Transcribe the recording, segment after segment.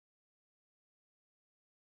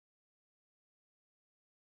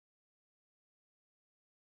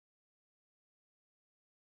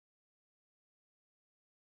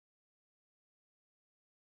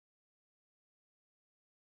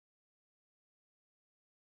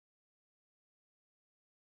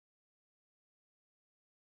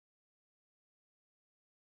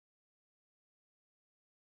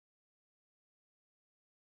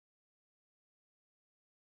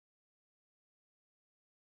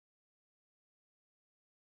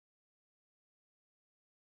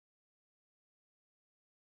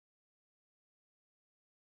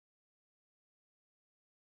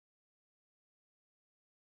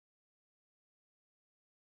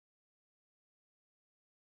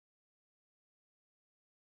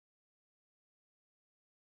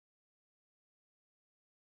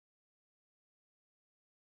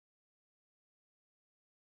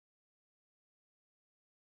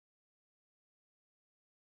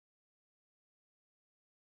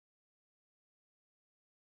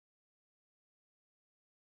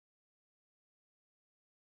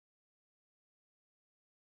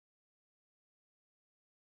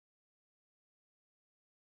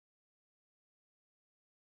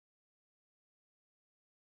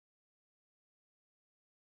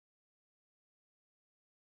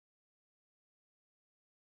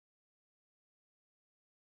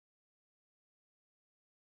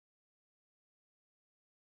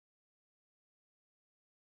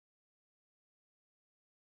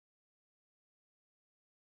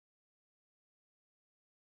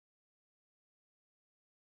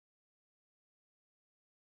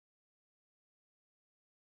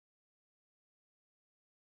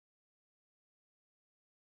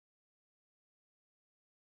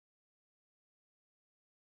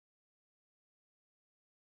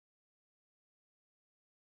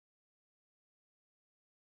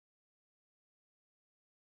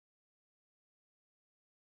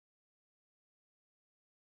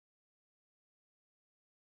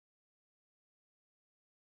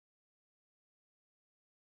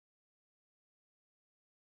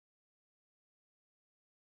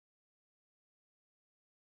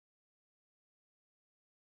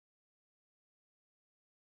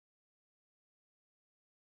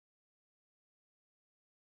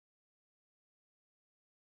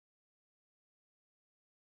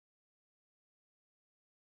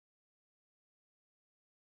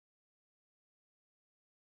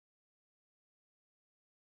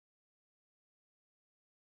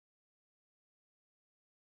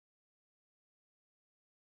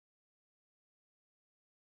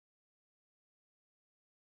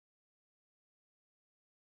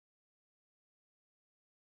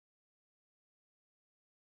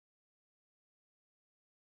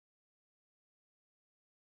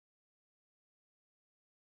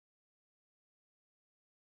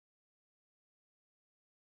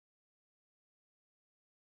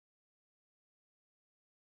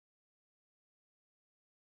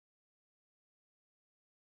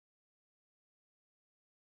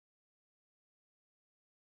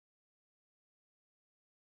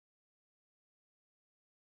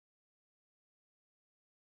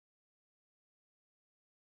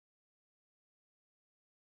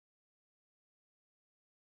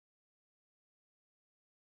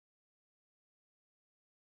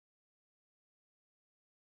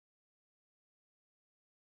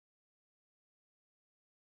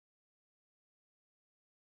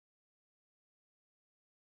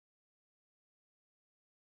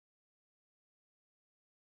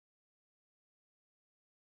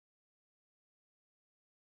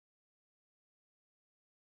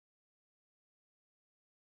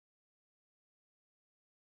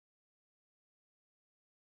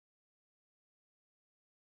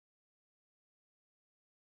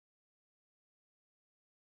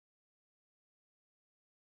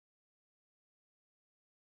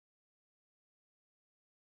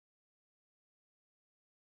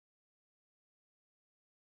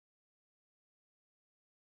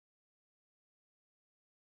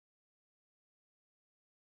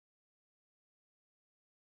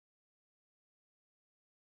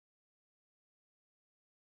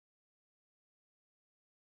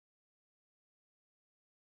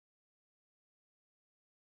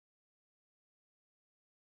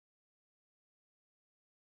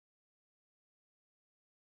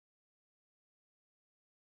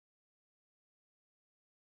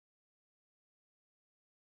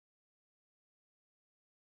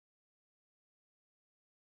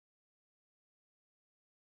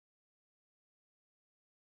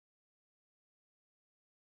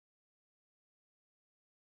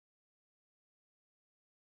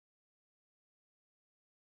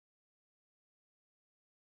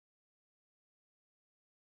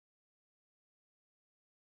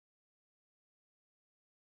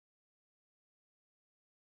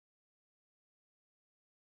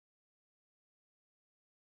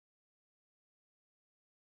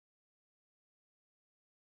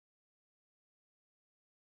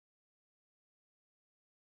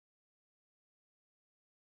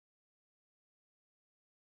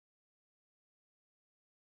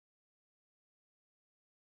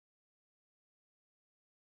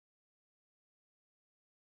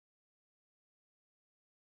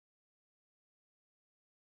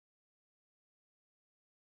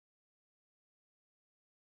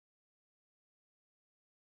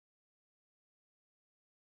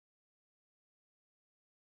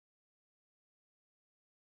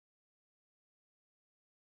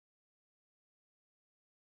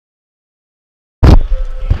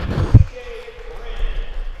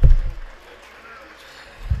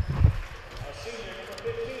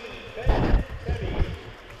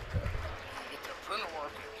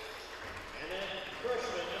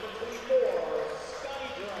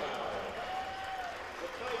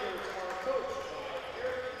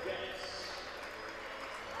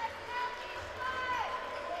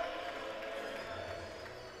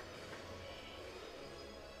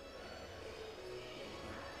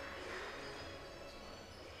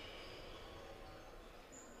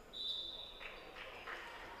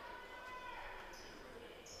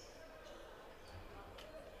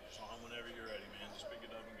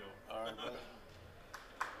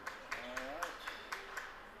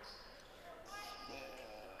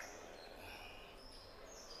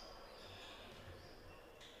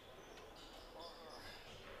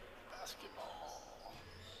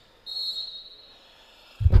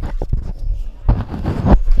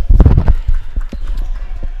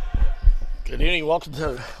Good evening, welcome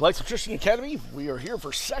to Lexington Christian Academy. We are here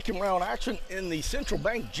for second round action in the Central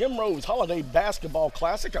Bank Jim Rose Holiday Basketball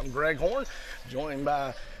Classic. I'm Greg Horn, joined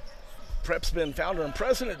by PrepSpin founder and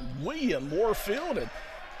president William Warfield. And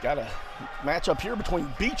got a matchup here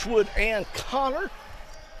between Beechwood and Connor.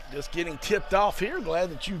 Just getting tipped off here.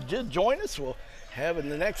 Glad that you did join us. We'll have in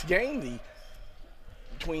the next game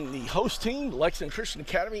between the host team, Lexington Christian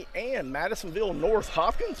Academy, and Madisonville North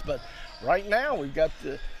Hopkins. But right now we've got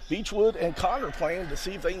the Beechwood and Connor playing to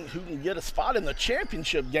see who can get a spot in the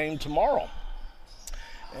championship game tomorrow.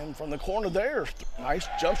 And from the corner there, nice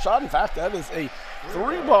jump shot. In fact, that is a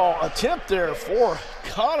three-ball attempt there for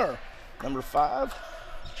Connor. Number 5,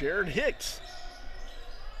 Jared Hicks.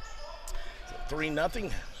 So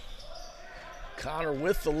 3-0. Connor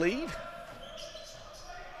with the lead.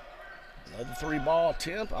 Another three-ball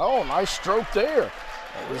attempt. Oh, nice stroke there.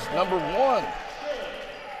 That was number 1,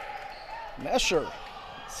 Mesher.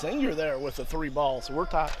 Senior there with the 3 balls. So we're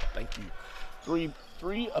tied. Thank you.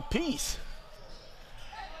 Three apiece.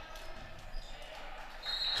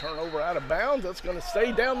 Turnover out of bounds. That's going to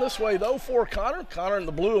stay down this way, though, for Connor. Connor in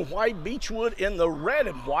the blue and white. Beechwood in the red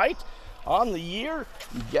and white. On the year,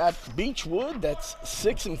 you got Beechwood. That's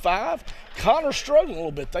 6-5. Connor struggling a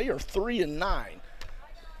little bit. They are 3-9.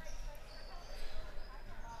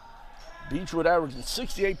 Beechwood averaging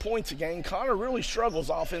 68 points a game. Connor really struggles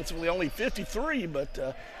offensively, only 53,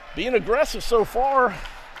 but being aggressive so far.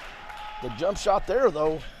 The jump shot there,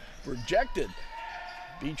 though, rejected.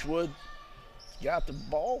 Beechwood got the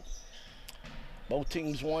ball. Both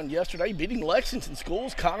teams won yesterday, beating Lexington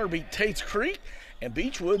schools. Connor beat Tate's Creek, and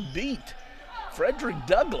Beechwood beat Frederick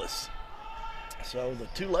Douglass. So the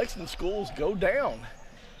 2 Lexington schools go down.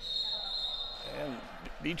 And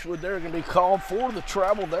Beechwood there going to be called for the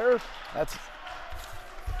travel there. That's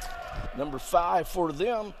number 5 for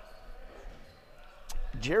them,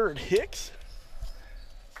 Jared Hicks.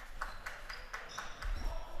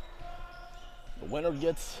 The winner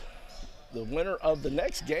gets the winner of the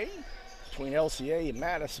next game between LCA and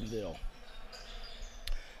Madisonville.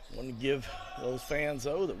 I want to give those fans,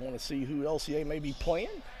 though, that want to see who LCA may be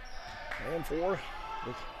playing, and for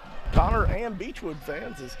the Connor and Beechwood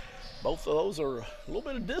fans, is both of those are a little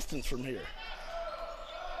bit of distance from here.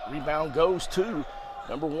 Rebound goes to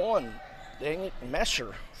number 1,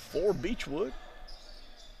 Mesher for Beechwood.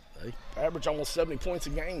 They average almost 70 points a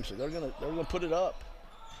game, so they're gonna put it up.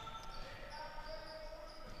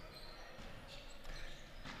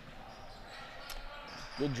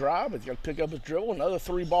 Good drive, but he's got to pick up his dribble. Another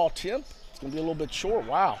 3-ball attempt. It's gonna be a little bit short.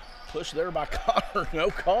 Wow, push there by Connor, no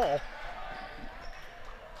call.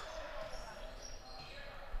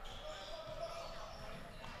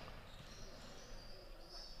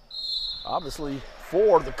 Obviously,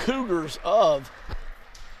 for the Cougars of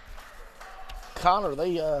Connor,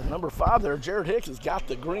 they number 5 there, Jared Hicks, has got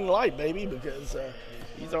the green light, baby, because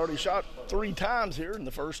he's already shot 3 times here in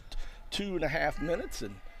the first 2.5 minutes,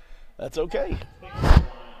 and that's okay.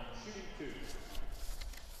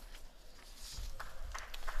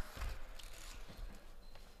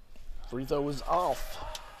 Free throw is off.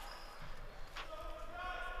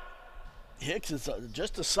 Hicks is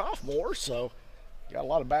just a sophomore, so got a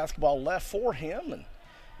lot of basketball left for him, and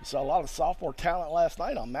we saw a lot of sophomore talent last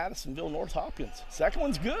night on Madisonville North Hopkins. Second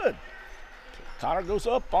one's good. Connor goes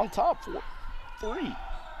up on top for 3.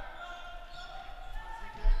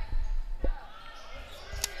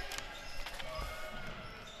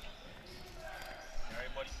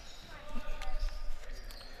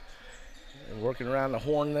 And working around the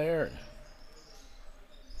horn there.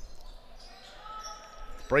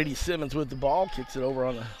 Brady Simmons with the ball, kicks it over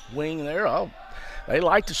on the wing there. Oh, they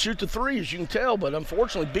like to shoot the 3, as you can tell, but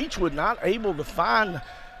unfortunately Beechwood not able to find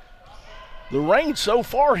the range so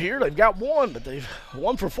far here. They've got 1, but they've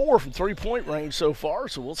 1 for 4 from 3-point range so far,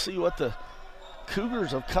 so we'll see what the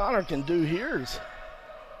Cougars of Connor can do here. It's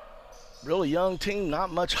a really young team,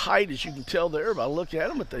 not much height, as you can tell there by looking at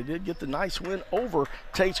them, but they did get the nice win over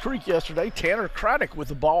Tate's Creek yesterday. Tanner Craddock with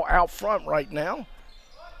the ball out front right now.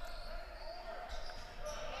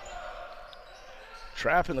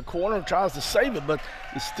 Trap in the corner, tries to save it, but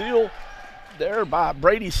is still there by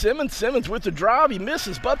Brady Simmons. Simmons with the drive, he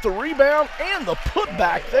misses, but the rebound and the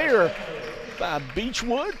putback there by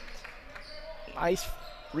Beechwood. Nice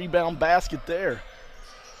rebound basket there.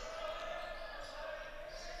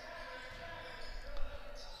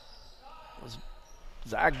 Was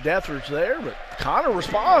Zach Deathridge there, but Connor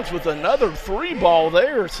responds with another 3-ball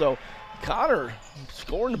there, so Connor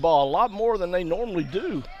scoring the ball a lot more than they normally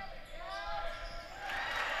do.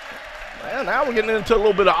 Well, now we're getting into a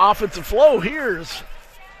little bit of offensive flow here.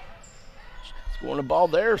 Scoring the ball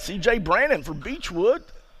there. C.J. Brandon for Beechwood.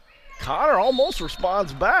 Connor almost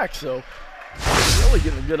responds back, so really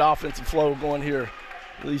getting a good offensive flow going here.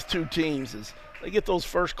 These two teams as they get those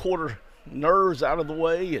first quarter nerves out of the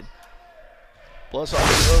way, and plus on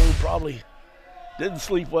the road probably didn't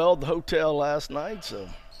sleep well at the hotel last night, so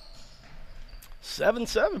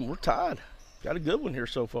 7-7, we're tied. Got a good one here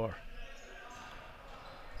so far.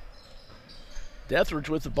 Deathridge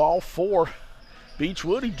with the ball for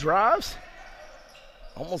Beechwood. He drives,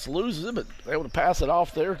 almost loses it, but able to pass it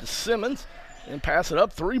off there to Simmons and pass it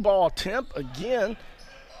up. 3-ball attempt again.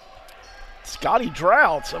 Scotty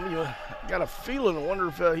Drought. Some of you got a feeling, I wonder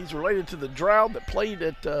if he's related to the Drought that played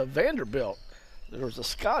at Vanderbilt. There was a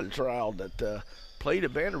Scott Drought that played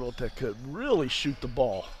at Vanderbilt that could really shoot the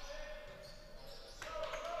ball.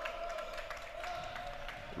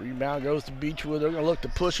 Rebound goes to Beechwood. They're going to look to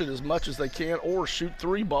push it as much as they can or shoot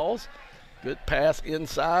 3 balls. Good pass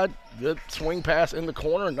inside. Good swing pass in the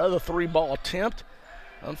corner. Another 3-ball attempt.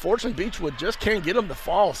 Unfortunately, Beechwood just can't get them to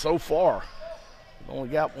fall so far. They've only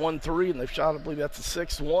got 1 3, and they've shot, I believe that's the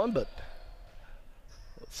 6th one, but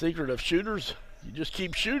the secret of shooters, you just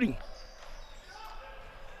keep shooting.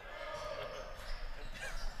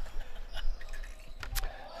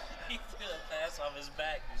 He threw a pass off his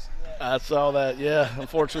back. You see that? I saw that, yeah.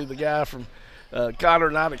 Unfortunately, the guy from Connor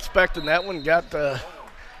not expecting that one.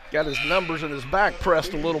 Got his numbers in his back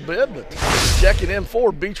pressed a little bit, but checking in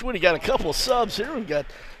for Beechwood. He got a couple of subs here. We got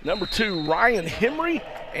number 2, Ryan Henry,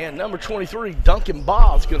 and number 23, Duncan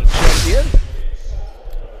Bob's going to check in.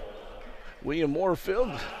 William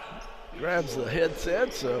Moorfield grabs the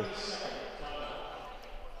headset, so.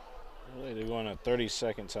 Really, they're going a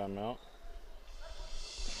 30-second timeout.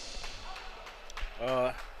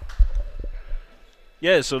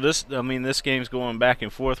 Yeah, so this game's going back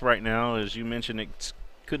and forth right now. As you mentioned, it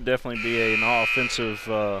could definitely be an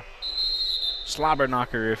offensive slobber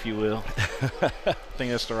knocker, if you will. I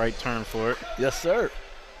think that's the right term for it. Yes, sir.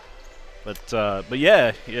 But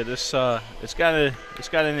yeah, this it's got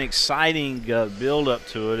an exciting build up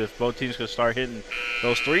to it. If both teams could start hitting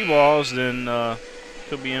those 3 balls, then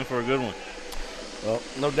could be in for a good one. Well,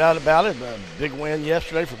 no doubt about it. A big win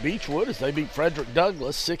yesterday for Beechwood as they beat Frederick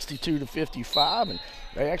Douglass 62-55, and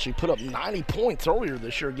they actually put up 90 points earlier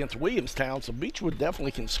this year against Williamstown. So Beechwood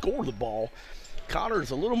definitely can score the ball. Connor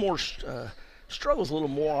is a little more struggles a little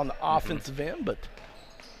more on the offensive end, but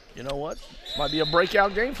you know what? Might be a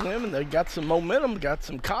breakout game for them, and they got some momentum, got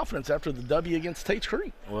some confidence after the W against Tates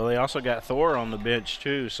Creek. Well, they also got Thor on the bench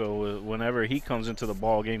too, so whenever he comes into the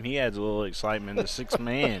ball game, he adds a little excitement. The 6th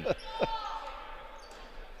man.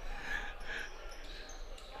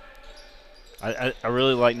 I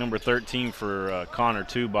really like number 13 for Connor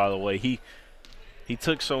too. By the way, he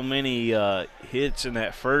took so many hits in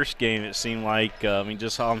that first game. It seemed like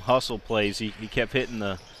just on hustle plays, he kept hitting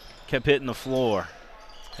the floor.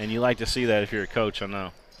 And you like to see that if you're a coach, I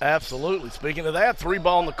know. Absolutely. Speaking of that,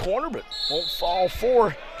 3-ball in the corner, but won't fall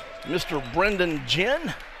for Mr. Brendan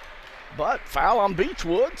Jen. But foul on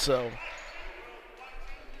Beechwood, so.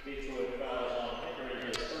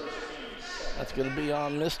 That's going to be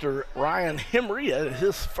on Mr. Ryan Henry at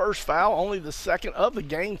his first foul, only the 2nd of the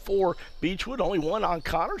game for Beechwood, only 1 on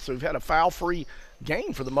Connor. So we've had a foul-free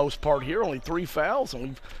game for the most part here, only 3 fouls, and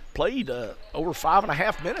we've played over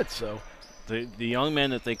 5.5 minutes, so. The young man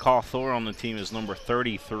that they call Thor on the team is number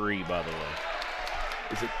 33, by the way.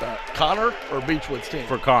 Is it Connor or Beechwood's team?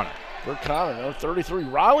 For Connor. For Connor, no, 33.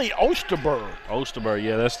 Riley Osterberg. Osterberg,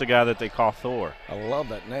 yeah, that's the guy that they call Thor. I love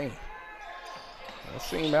that name. I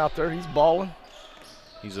see him out there. He's balling.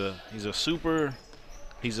 He's a superhero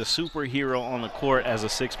on the court as a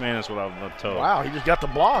 6th man is what I've been told. Wow, he just got the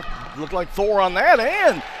block. Looked like Thor on that,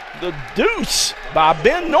 and the deuce by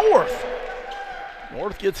Ben North.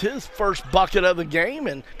 North gets his first bucket of the game,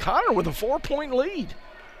 and Connor with a 4-point lead.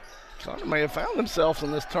 Connor may have found himself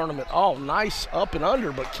in this tournament. Oh, nice up and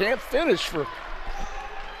under, but can't finish for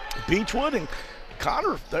Beechwood. And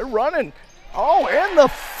Connor, they're running. Oh, and the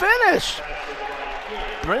finish.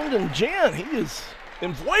 Brendan Jen, he is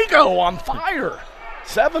in fuego, on fire.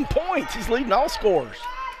 7 points. He's leading all scorers.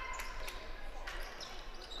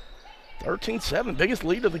 13-7, biggest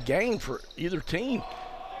lead of the game for either team.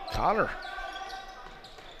 Connor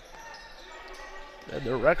had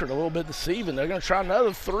their record a little bit deceiving. They're going to try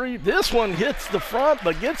another 3. This one hits the front,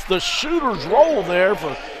 but gets the shooter's roll there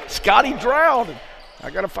for Scotty Drought. I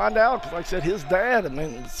got to find out, because like I said, his dad,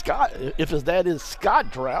 Scott, if his dad is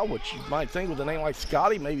Scott Drought, which you might think with a name like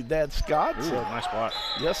Scotty, maybe Dad's Scott. Ooh, so, nice spot.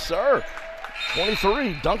 Yes, sir.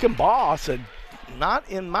 23, Duncan Baugh said, not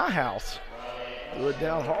in my house. Do it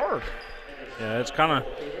down hard. Yeah, it's kind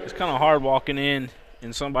of hard walking in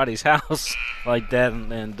somebody's house like that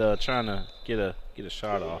and trying to get a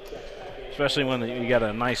shot off, especially when you got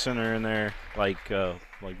a nice center in there like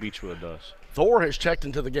Beechwood does. Thor has checked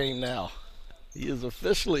into the game now. He is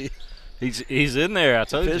officially. He's in there. I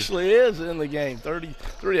told you. Officially is in the game.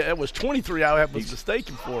 33. It was 23. I was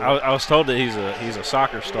mistaken for. I was told that he's a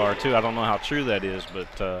soccer star too. I don't know how true that is,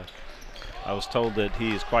 but I was told that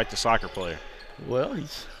he is quite the soccer player. Well,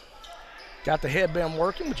 he's got the headband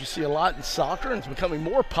working, but you see a lot in soccer, and it's becoming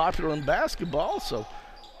more popular in basketball. So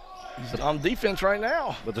he's on defense right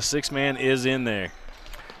now. But the sixth man is in there.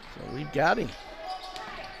 So we've got him.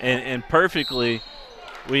 And perfectly.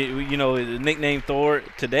 We the nickname Thor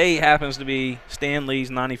today happens to be Stan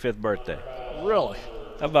Lee's 95th birthday. Really?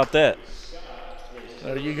 How about that?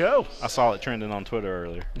 There you go. I saw it trending on Twitter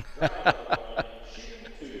earlier.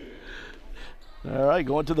 All right,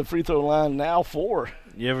 going to the free throw line now for.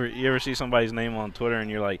 You ever see somebody's name on Twitter and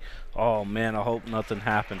you're like, oh man, I hope nothing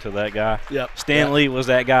happened to that guy. Yep. Stan Lee was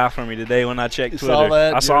that guy for me today when I checked Twitter. Saw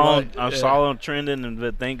that, I saw him. right. I saw him trending,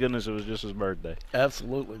 but thank goodness it was just his birthday.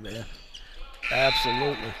 Absolutely, man.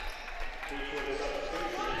 Absolutely.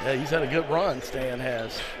 Yeah, he's had a good run, Stan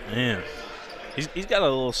has. Man. He's got a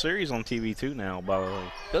little series on TV too now, by the way.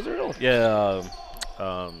 Does it really? Yeah.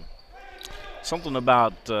 Something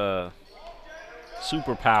about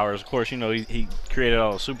superpowers. Of course, he created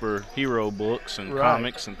all the superhero books and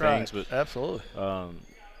comics and things. Right. But absolutely.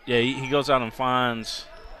 He goes out and finds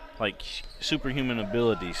like superhuman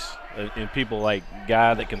abilities in people, like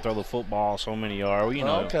guy that can throw the football so many yards.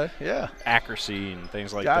 Okay, yeah. Accuracy and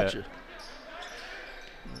things like Gotcha. that.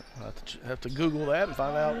 I'll have to Google that and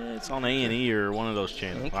find out. It's on A&E or one of those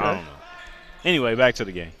channels. Okay. I don't know. Anyway, back to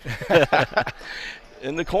the game.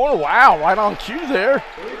 In the corner, wow, right on cue there.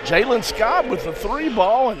 Jalen Scott with the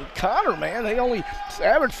 3-ball, and Connor, man, they only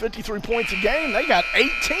averaged 53 points a game. They got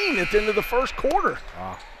 18 at the end of the first quarter.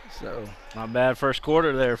 Wow. So not bad first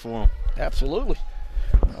quarter there for them. Absolutely.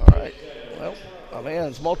 All right. Well, my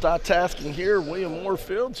man's multitasking here, William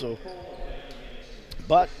Moorfield.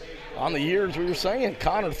 But on the years we were saying,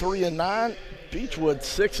 Connor 3-9, Beechwood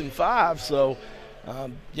 6-5. So,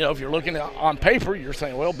 if you're looking at on paper, you're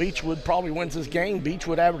saying, well, Beechwood probably wins this game.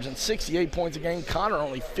 Beechwood averaging 68 points a game, Connor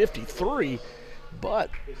only 53.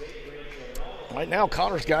 But right now,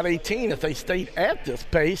 Connor's got 18. If they stayed at this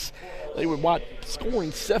pace, they would wind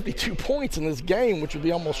scoring 72 points in this game, which would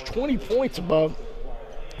be almost 20 points above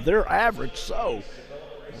their average. So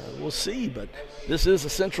we'll see. But this is a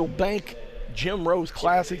Central Bank Jim Rose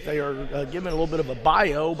Classic. They are giving a little bit of a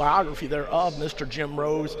biography there of Mr. Jim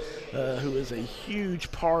Rose, who is a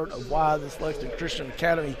huge part of why this Lexington Christian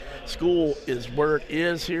Academy School is where it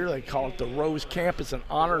is here. They call it the Rose Campus in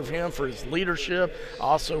honor of him for his leadership,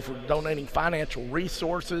 also for donating financial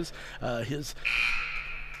resources.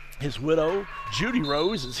 His widow, Judy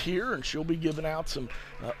Rose, is here, and she'll be giving out some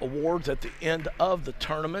awards at the end of the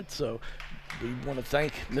tournament. So we want to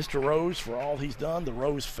thank Mr. Rose for all he's done, the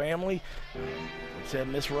Rose family. Like I said,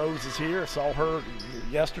 Miss Rose is here. I saw her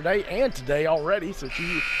yesterday and today already, so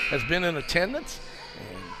she has been in attendance.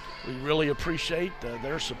 And we really appreciate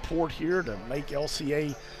their support here to make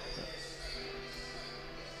LCA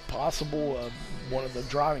possible. One of the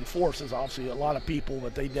driving forces, obviously a lot of people,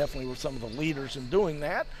 but they definitely were some of the leaders in doing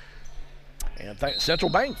that. And thank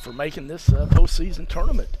Central Bank for making this postseason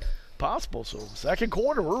tournament possible. So second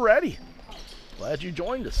quarter, we're ready. Glad you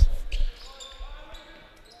joined us.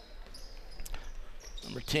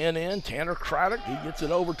 Number 10 in, Tanner Craddock. He gets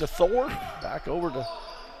it over to Thor. Back over to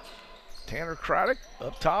Tanner Craddock.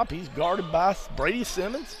 Up top, he's guarded by Brady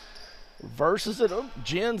Simmons. Reverses it. Oh,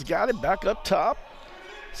 Jen's got it back up top.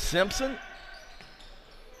 Simpson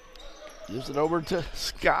gives it over to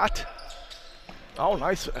Scott. Oh,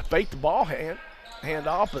 nice fake the ball hand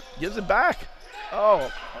off, but gives it back.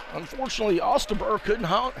 Oh, unfortunately, Osterberg couldn't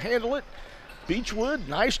handle it. Beechwood,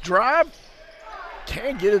 nice drive.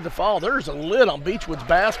 Can't get it to fall. There's a lid on Beechwood's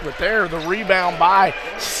basket there. The rebound by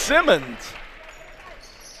Simmons.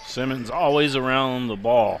 Simmons always around the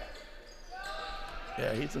ball.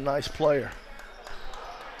 Yeah, he's a nice player.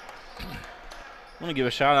 I want to give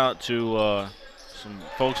a shout out to some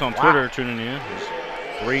folks on Twitter tuning in.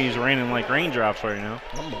 Three's raining like raindrops right now.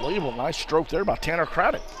 Unbelievable. Nice stroke there by Tanner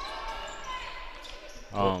Craddock.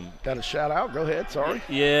 Got a shout out. Go ahead. Sorry.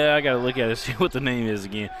 Yeah, I got to look at it, see what the name is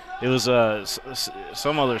again. It was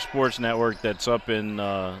some other sports network that's up in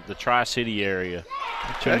the Tri-City area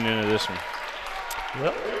tuning into this one.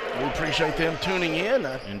 Well, we appreciate them tuning in.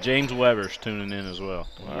 And James Weber's tuning in as well.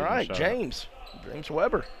 All right, James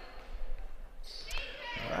Weber.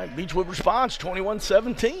 All right, Beechwood response,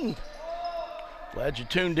 21-17. Glad you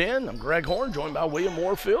tuned in. I'm Greg Horn, joined by William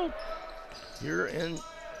Warfield here in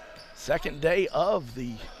second day of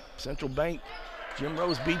the Central Bank Jim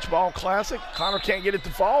Rose Beach Ball Classic. Connor can't get it to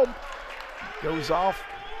fall. Goes off.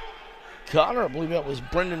 Connor, I believe that was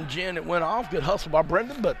Brendan Ginn. It went off. Good hustle by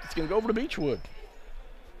Brendan, but it's going to go over to Beechwood.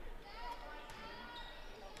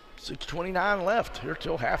 6:29 left here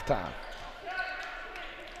till halftime.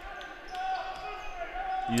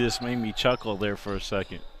 You just made me chuckle there for a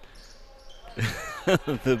second.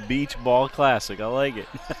 The Beach Ball Classic. I like it.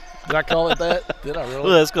 Did I call it that? Did I really?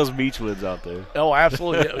 Well, that's because Beechwood's out there. Oh,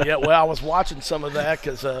 absolutely. Yeah, well, I was watching some of that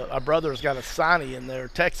because our brother's got a signee in there.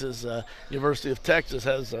 Texas, University of Texas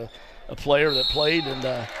has a player that played.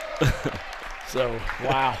 And so,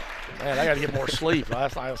 wow. Man, I got to get more sleep.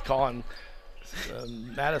 Last night I was calling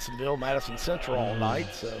Madison Central all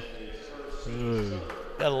night. So,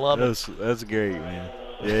 got to love it. That's great, man.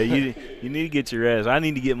 Yeah, you need to get your rest. I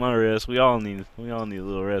need to get my rest. We all need a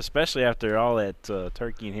little rest, especially after all that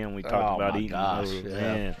turkey and ham we talked about eating. Gosh,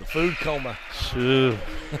 Man, the food coma.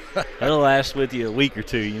 That'll last with you a week or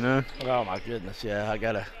two, you know. Oh my goodness, yeah.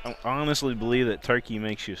 I honestly believe that turkey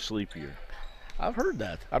makes you sleepier. I've heard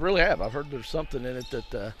that. I really have. I've heard there's something in it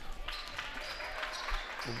that will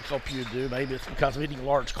help you do. Maybe it's because of eating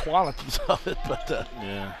large quantities of it, but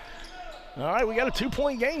yeah. All right, we got a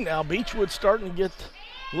 2-point game now. Beechwood's starting to get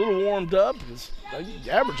a little warmed up. They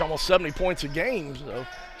average almost 70 points a game, so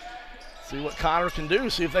see what Connor can do,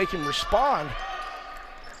 see if they can respond.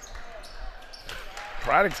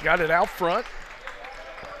 Braddock's got it out front.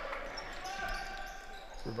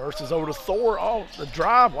 Reverses over to Thor. Oh, the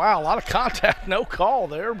drive. Wow, a lot of contact. No call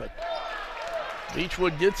there, but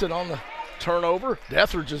Beechwood gets it on the turnover.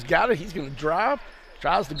 Deathridge has got it. He's going to drive.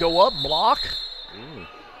 Tries to go up, block. Ooh.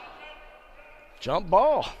 Jump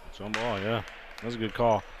ball. Jump ball, yeah. That's a good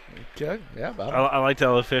call. Okay, yeah. I like to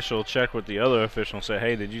have the official check with the other official and say,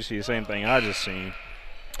 hey, did you see the same thing I just seen?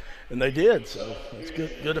 And they did, so that's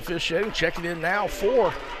good officiating. Checking in now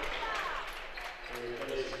for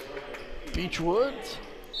Beechwood.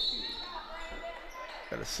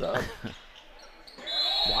 Got a sub.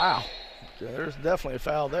 Wow. There's definitely a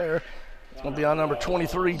foul there. It's going to be on number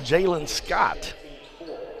 23, Jalen Scott.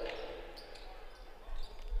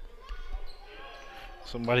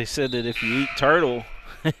 Somebody said that if you eat turtle,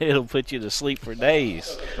 it'll put you to sleep for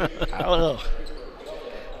days. I don't know.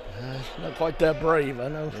 Not quite that brave. I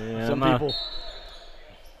know some people.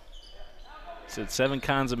 Said 7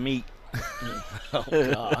 kinds of meat. Oh,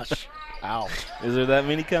 gosh. Ow. Is there that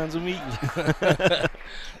many kinds of meat?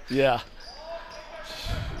 Yeah.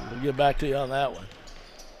 We'll get back to you on that one.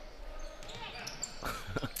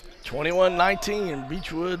 21-19,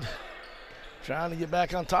 Beechwood trying to get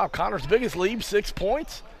back on top. Connor's biggest lead, 6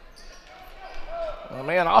 points. Oh,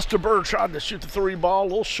 man, Osterberg tried to shoot the 3 ball, a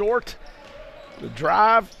little short. The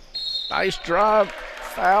drive, nice drive,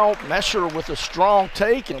 foul. Mesher with a strong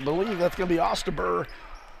take, and I believe that's going to be Osterberg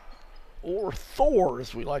or Thor,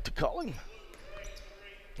 as we like to call him.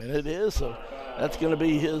 And it is, so that's going to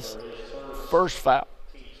be his first foul.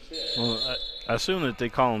 Well, I assume that they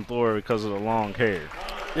call him Thor because of the long hair.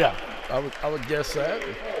 Yeah, I would guess that.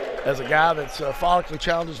 As a guy that's follically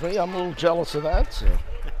challenges me, I'm a little jealous of that. So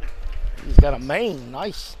he's got a mane,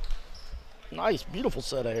 nice, beautiful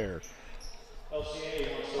set of hair.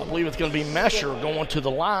 I believe it's going to be Mesher going to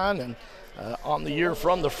the line, and on the year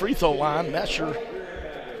from the free throw line, Mesher.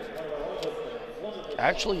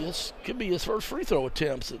 Actually, this could be his first free throw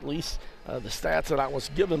attempts, at least the stats that I was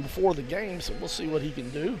given before the game. So we'll see what he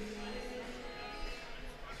can do.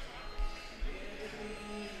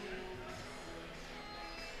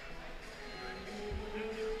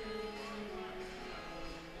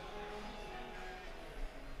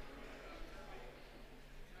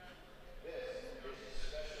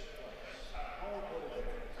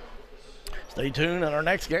 Stay tuned. In our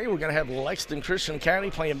next game, we're going to have Lexington Christian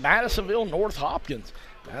Academy playing Madisonville North Hopkins.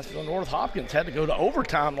 Madisonville North Hopkins had to go to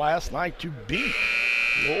overtime last night to beat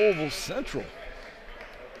Louisville Central.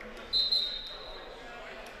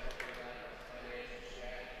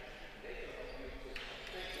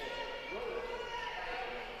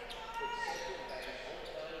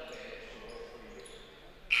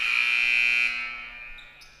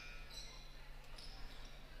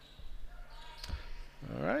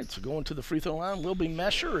 All right, so going to the free throw line will be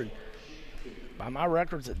Mesher. And by my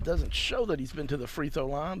records, it doesn't show that he's been to the free throw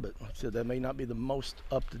line, but like I said, that may not be the most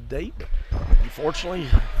up-to-date. But unfortunately,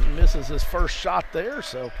 he misses his first shot there,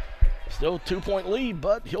 so still a 2-point lead,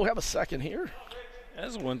 but he'll have a second here.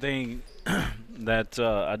 That's one thing that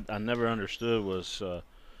I never understood was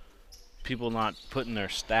people not putting their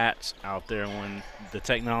stats out there when the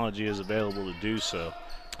technology is available to do so.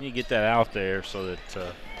 You get that out there so that you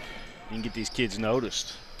can get these kids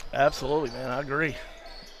noticed. Absolutely, man. I agree.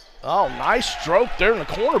 Oh, nice stroke there in the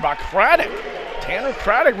corner by Craddock. Tanner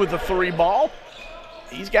Craddock with the 3 ball.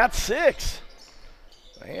 He's got 6.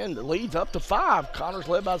 And the lead's up to 5. Connor's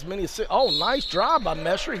led by as many as 6. Oh, nice drive by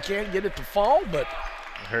Messer. He can't get it to fall, but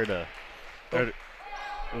I heard a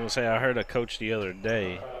coach the other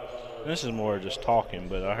day. This is more just talking,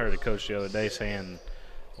 but I heard a coach the other day saying,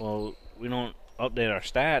 well, we don't update our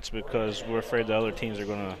stats because we're afraid the other teams are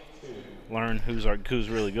going to learn who's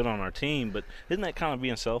really good on our team. But isn't that kind of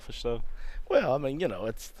being selfish, though? well, I mean,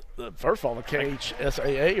 it's first of all the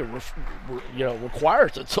KHSAA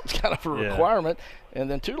requires it, so it's kind of a requirement. And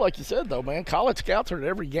then two, like you said, though, man, college scouts are at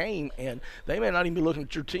every game, and they may not even be looking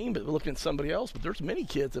at your team, but looking at somebody else. But there's many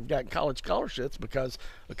kids that have gotten college scholarships because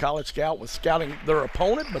a college scout was scouting their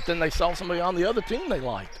opponent, but then they saw somebody on the other team they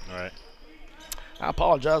liked. All right. I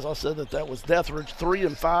apologize. I said that was Deathridge 3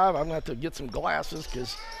 and 5. I'm going to have to get some glasses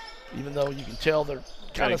because even though you can tell they're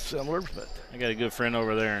kind of similar. But I got a good friend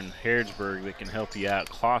over there in Harrodsburg that can help you out,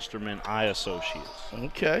 Klosterman Eye Associates.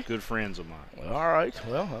 Okay. Good friends of mine. Well, all right.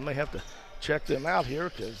 Well, I may have to check them out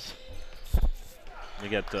here because you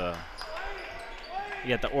got the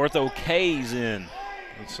Ortho K's in.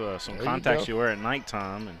 It's some contacts you wear at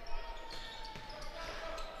nighttime, and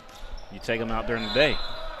you take them out during the day.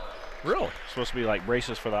 Really? It's supposed to be like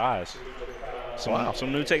braces for the eyes. Wow.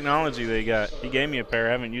 Some new technology they got. He gave me a pair.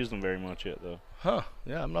 I haven't used them very much yet, though. Huh.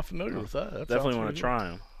 Yeah, I'm not familiar with that. Definitely want to try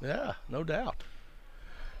them. Yeah, no doubt.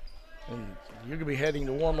 And you're going to be heading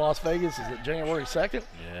to warm Las Vegas. Is it January 2nd?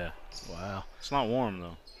 Yeah. Wow. It's not warm,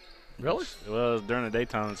 though. Really? Well, during the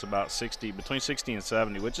daytime, it's about 60, between 60 and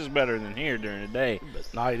 70, which is better than here during the day.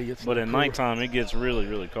 But night it gets But at cooler. nighttime, it gets really,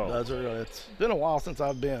 really cold. It's been a while since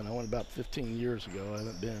I've been. I went about 15 years ago. I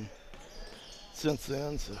haven't been since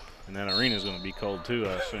then. So. And that arena's going to be cold, too,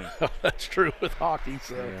 I assume. That's true with hockey.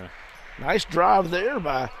 So Yeah. nice drive there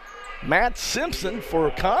by Matt Simpson for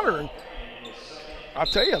Connor. And I'll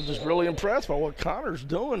tell you, I'm just really impressed by what Connor's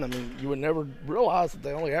doing. I mean, you would never realize that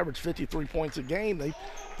they only average 53 points a game. They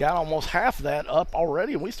got almost half that up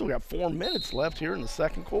already, and we still got 4 minutes left here in the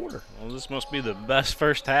second quarter. Well, this must be the best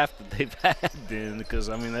first half that they've had, then, because,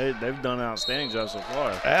 I mean, they've done an outstanding job so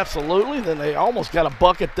far. Absolutely. Then they almost got a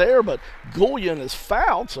bucket there, but Goulian is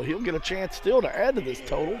fouled, so he'll get a chance still to add to this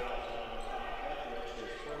total.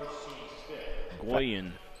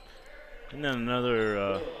 Goyen. Isn't that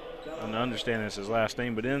another, I understand that's his last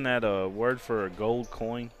name, but isn't that a word for a gold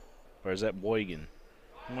coin? Or is that Boygan?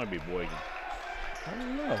 It might be Boygan. I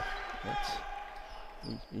don't know.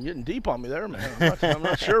 You're getting deep on me there, man. I'm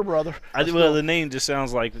not sure, brother. Well, the name just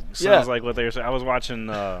sounds like what they were saying. I was watching,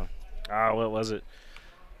 what was it?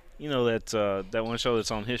 You know that one show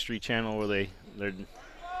that's on History Channel where they're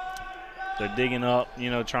digging up,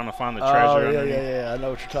 trying to find the treasure. Yeah. I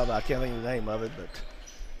know what you're talking about. I can't think of the name of it, but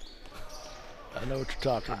I know what you're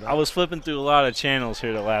talking about. I was flipping through a lot of channels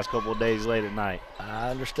here the last couple of days late at night. I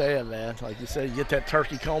understand, man. Like you said, you get that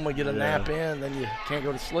turkey coma, get a nap in, then you can't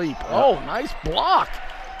go to sleep. Oh, nice block.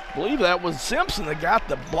 I believe that was Simpson that got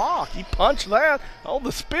the block. He punched that. Oh,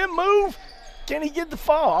 the spin move. Can he get the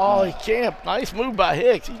fall? Oh, he can't. Nice move by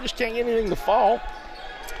Hicks. He just can't get anything to fall.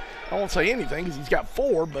 I won't say anything because he's got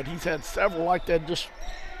 4, but he's had several like that just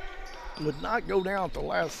would not go down at the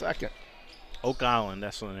last second. Oak Island,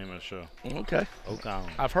 that's the name of the show. Okay. Oak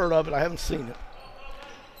Island. I've heard of it. I haven't seen it.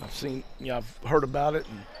 I've heard about it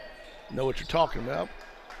and know what you're talking about.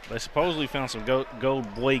 They supposedly found some gold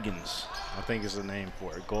Boygans, I think is the name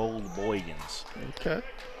for it. Gold Boygans. Okay.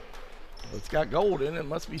 Well, it's got gold in it. It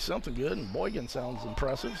must be something good, and Boygan sounds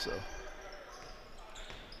impressive. So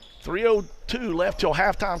 3:02 left till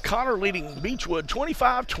halftime. Connor leading Beechwood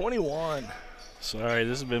 25-21. Sorry,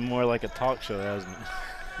 this has been more like a talk show, hasn't it?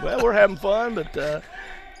 Well, we're having fun, but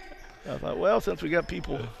I thought, well, since we got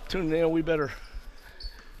people tuning in, we better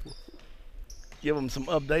give them some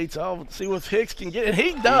updates. I'll see what Hicks can get. And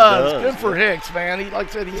he does. Good for Hicks, man. Like I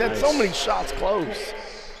said, he's had so many shots close.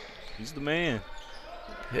 He's the man.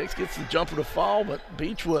 Hicks gets the jumper to fall, but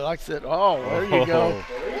Beechwood, like I said, there you go.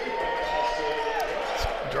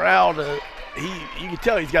 Stroud, you can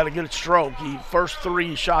tell he's got a good stroke. First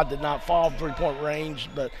 3 shot did not fall 3-point range,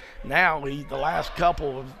 but now the last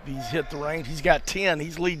couple he's hit the range. He's got 10.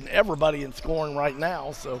 He's leading everybody in scoring right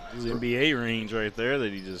now. So it was NBA range right there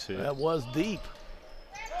that he just hit. That was deep.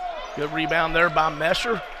 Good rebound there by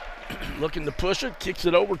Messer. Looking to push it, kicks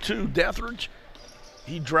it over to Deathridge.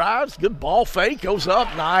 He drives, good ball fake, goes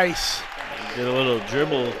up, nice. Did a little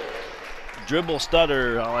dribble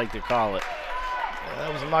stutter, I like to call it. Yeah,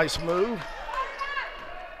 that was a nice move.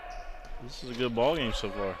 This is a good ball game so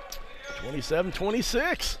far.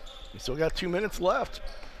 27-26. We still got 2 minutes left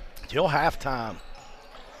till halftime.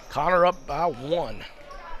 Connor up by 1.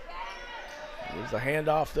 There's the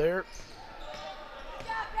handoff there.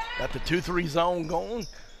 Got the 2-3 zone going.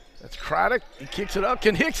 That's Craddock. He kicks it up.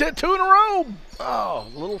 Can Hicks hit 2 in a row? Oh,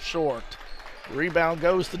 a little short. Rebound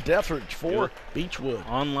goes to Deathridge for Beechwood.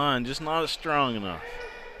 Online, just not as strong enough.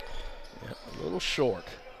 Yeah, a little short.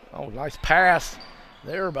 Oh, nice pass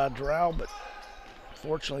there by Drow, but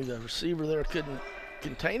fortunately the receiver there couldn't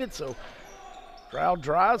contain it, so Drow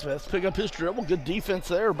drives, has to pick up his dribble. Good defense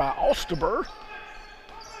there by Osterberg.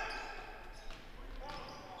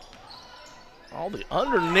 All the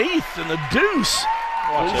underneath and the deuce.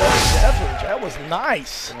 Watch that. That was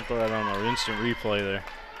nice. I'm going to throw that on our instant replay there.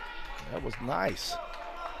 That was nice.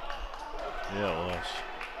 Yeah, it was.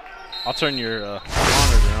 I'll turn your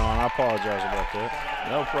monitor on. I apologize about that.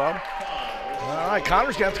 No problem. All right,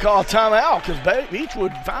 Connor's going to have to call a timeout because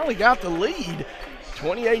Beechwood finally got the lead.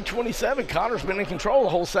 28-27. Connor's been in control the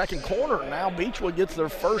whole second quarter. Now Beechwood gets their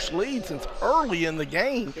first lead since early in the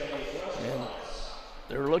game. And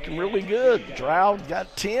they're looking really good. Drow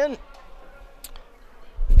got 10.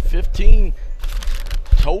 15,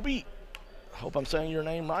 Toby. I hope I'm saying your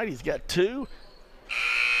name right. He's got 2.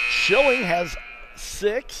 Schilling has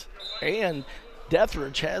 6. And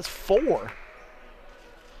Deathridge has 4.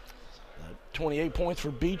 28 points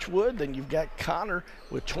for Beechwood. Then you've got Connor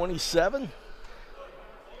with 27.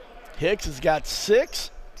 Hicks has got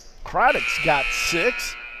 6. Craddock's got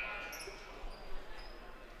 6.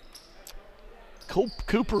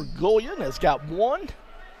 Cooper Gullion has got 1.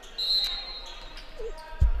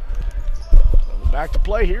 Back to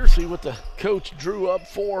play here. See what the coach drew up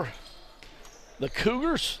for the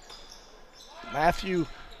Cougars. Matthew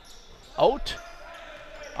Ott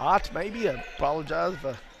maybe. I apologize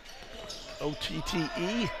for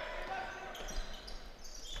O-T-T-E.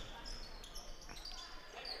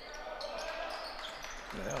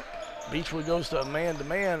 Well, Beechwood goes to a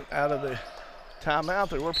man-to-man out of the timeout.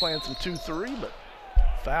 They were playing some 2-3, but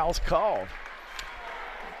foul's called.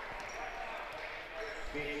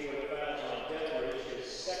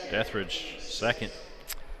 Deathridge, second.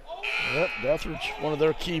 Yep, Deathridge, one of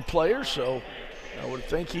their key players, so I would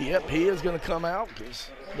think he is going to come out because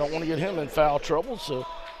don't want to get him in foul trouble. So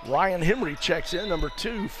Ryan Henry checks in, number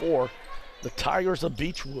 2 for the Tigers of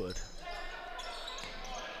Beechwood.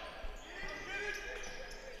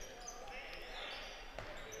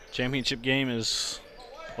 Championship game is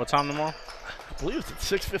what time tomorrow? I believe it's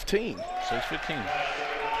at 6:15. 6:15.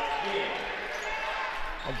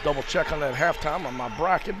 I'll double check on that halftime on my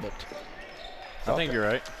bracket, but I think you're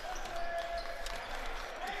right.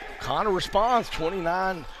 Connor responds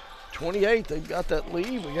 29-28. They've got that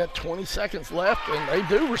lead. We got 20 seconds left, and they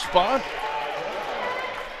do respond.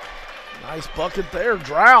 Nice bucket there.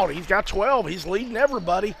 Drought, he's got 12. He's leading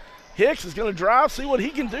everybody. Hicks is going to drive, see what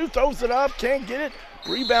he can do. Throws it up, can't get it.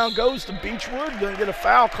 Rebound goes to Beechwood. Going to get a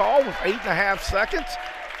foul call with 8.5 seconds.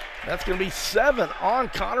 That's going to be 7 on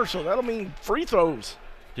Connor, so that'll mean free throws.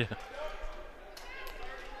 Yeah.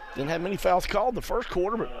 Didn't have many fouls called the first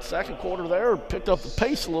quarter, but second quarter there picked up the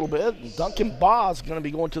pace a little bit. And Duncan Baugh is going to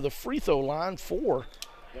be going to the free throw line for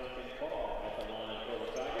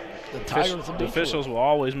the Tigers of Beechwood. The officials will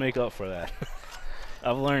always make up for that.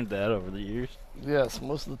 I've learned that over the years. Yes,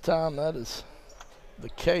 most of the time that is the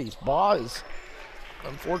case. Baugh is,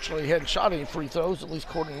 unfortunately, hadn't shot any free throws, at least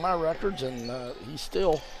according to my records, and he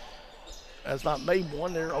still has not made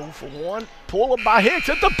one. They're 0 for 1. Pull up by Hicks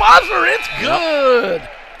at the buzzer. It's good.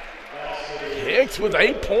 Hicks with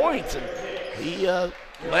 8 points, and he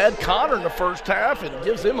led Connor in the first half and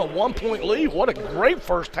gives him a 1-point lead. What a great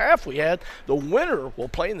first half we had. The winner will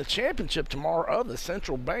play in the championship tomorrow of the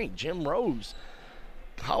Central Bank Jim Rose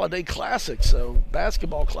Holiday Classic, so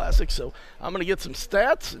basketball classic. So I'm going to get some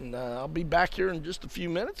stats, and I'll be back here in just a few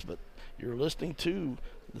minutes, but you're listening to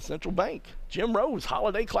the Central Bank Jim Rose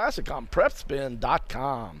Holiday Classic on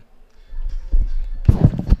PrepSpin.com.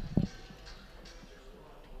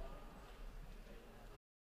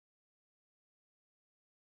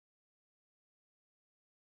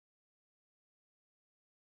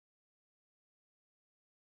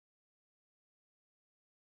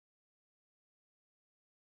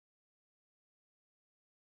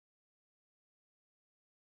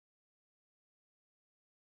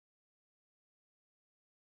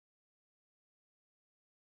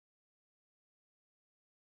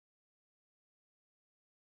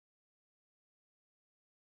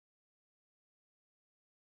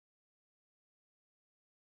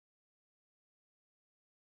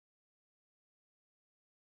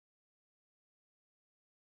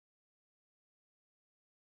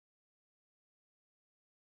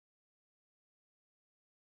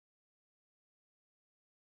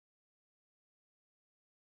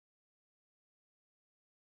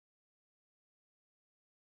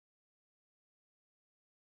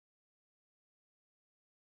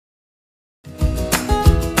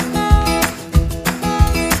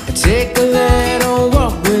 Take a little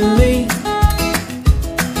walk with me.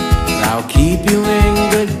 I'll keep you in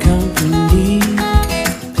good company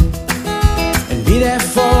and be there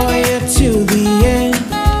for you till the end.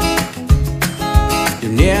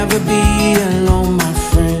 You'll never be alone, my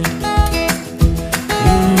friend.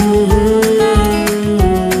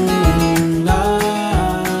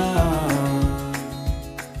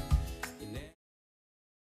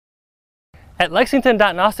 At Lexington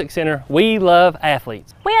Diagnostic Center, we love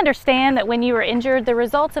athletes. We understand that when you are injured, the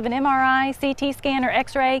results of an MRI, CT scan, or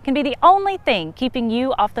X-ray can be the only thing keeping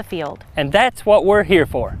you off the field. And that's what we're here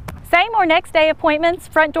for. Same or next day appointments,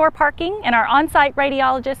 front door parking, and our on-site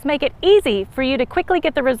radiologists make it easy for you to quickly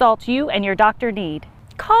get the results you and your doctor need.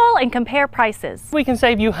 Call and compare prices. We can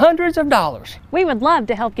save you hundreds of dollars. We would love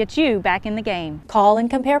to help get you back in the game. Call and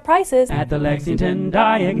compare prices at the Lexington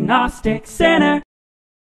Diagnostic Center.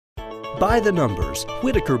 By the numbers,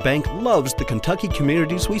 Whitaker Bank loves the Kentucky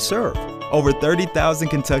communities we serve. Over 30,000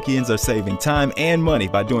 Kentuckians are saving time and money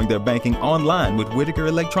by doing their banking online with Whitaker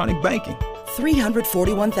Electronic Banking.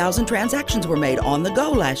 341,000 transactions were made on the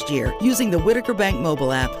go last year using the Whitaker Bank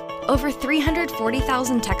mobile app. Over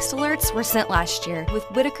 340,000 text alerts were sent last year with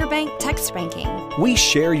Whitaker Bank Text Banking. We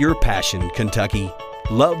share your passion, Kentucky.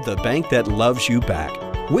 Love the bank that loves you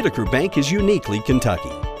back. Whitaker Bank is uniquely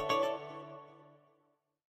Kentucky.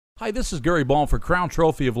 Hi, this is Gary Ball for Crown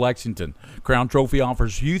Trophy of Lexington. Crown Trophy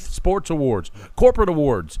offers youth sports awards, corporate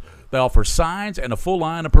awards. They offer signs and a full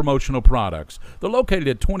line of promotional products. They're located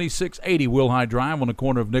at 2680 Wilhite Drive on the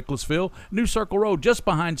corner of Nicholasville, New Circle Road, just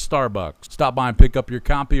behind Starbucks. Stop by and pick up your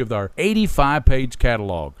copy of our 85-page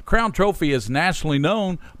catalog. Crown Trophy is nationally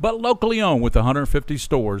known, but locally owned with 150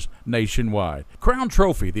 stores nationwide. Crown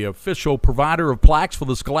Trophy, the official provider of plaques for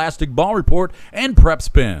the Scholastic Ball Report and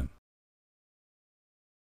PrepSpin.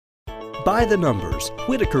 By the numbers,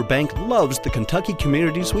 Whitaker Bank loves the Kentucky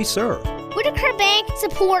communities we serve. Whitaker Bank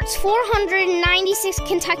supports 496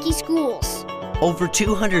 Kentucky schools. Over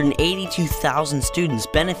 282,000 students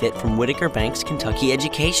benefit from Whitaker Bank's Kentucky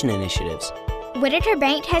education initiatives. Whitaker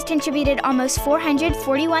Bank has contributed almost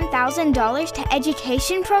 $441,000 to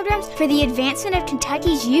education programs for the advancement of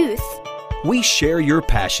Kentucky's youth. We share your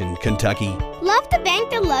passion, Kentucky. Love the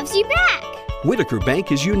bank that loves you back. Whitaker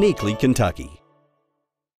Bank is uniquely Kentucky.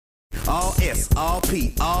 All S, all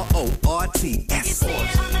P, all O, R, T, S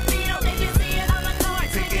Sports.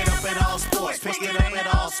 Pick it up at all sports. Pick it up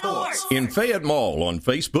at all sports. In Fayette Mall on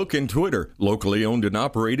Facebook and Twitter. Locally owned and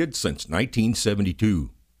operated since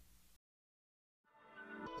 1972.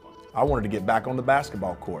 I wanted to get back on the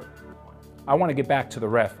basketball court. I want to get back to the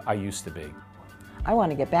ref I used to be. I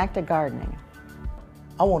want to get back to gardening.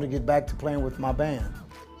 I want to get back to playing with my band.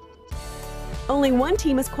 Only one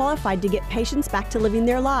team is qualified to get patients back to living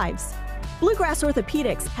their lives. Bluegrass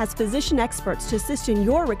Orthopedics has physician experts to assist in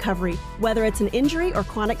your recovery, whether it's an injury or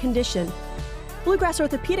chronic condition. Bluegrass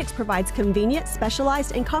Orthopedics provides convenient,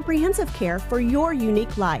 specialized, and comprehensive care for your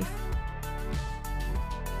unique life.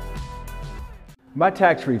 My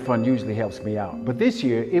tax refund usually helps me out, but this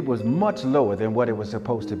year it was much lower than what it was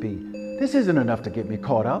supposed to be. This isn't enough to get me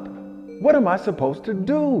caught up. What am I supposed to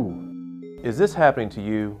do? Is this happening to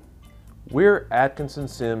you? We're Atkinson,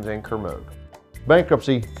 Sims, and Kermode.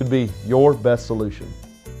 Bankruptcy could be your best solution.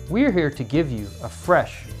 We're here to give you a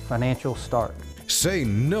fresh financial start. Say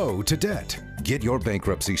no to debt. Get your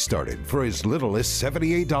bankruptcy started for as little as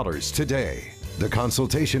 $78 today. The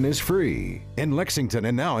consultation is free in Lexington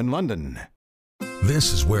and now in London.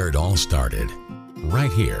 This is where it all started,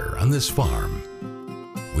 right here on this farm.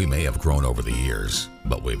 We may have grown over the years,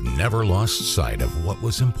 but we've never lost sight of what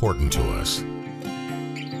was important to us.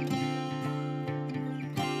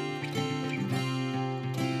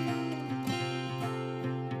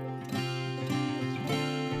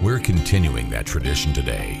 We're continuing that tradition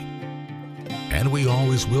today, and we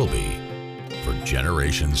always will be for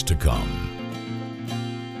generations to come.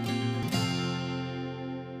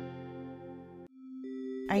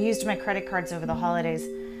 I used my credit cards over the holidays,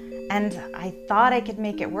 and I thought I could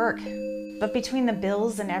make it work. But between the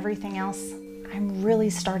bills and everything else, I'm really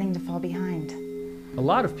starting to fall behind. A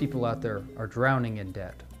lot of people out there are drowning in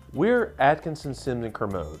debt. We're Atkinson, Sims, and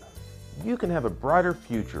Kermode. You can have a brighter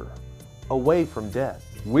future away from debt.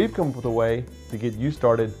 We've come up with a way to get you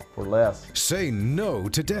started for less. Say no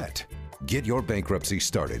to debt. Get your bankruptcy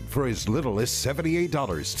started for as little as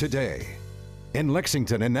 $78 today. In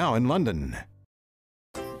Lexington and now in London.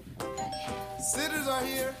 Sitters are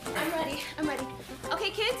here. I'm ready.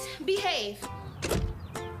 Okay, kids, behave.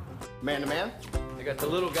 Man to man. I got the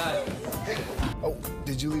little guy. Oh,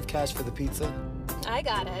 did you leave cash for the pizza? I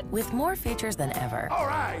got it. With more features than ever. All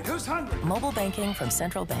right, who's hungry? Mobile banking from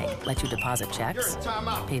Central Bank lets you deposit checks,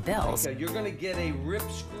 pay bills, Okay, you're gonna get a rip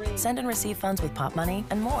screen. send and receive funds with Pop Money,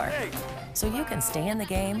 and more. So you can stay in the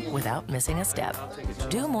game without missing a step.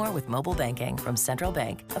 Do more with mobile banking from Central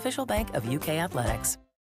Bank, official bank of UK Athletics.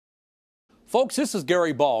 Folks, this is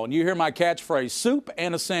Gary Ball, and you hear my catchphrase, soup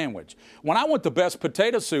and a sandwich. When I want the best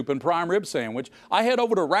potato soup and prime rib sandwich, I head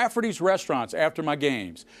over to Rafferty's Restaurants after my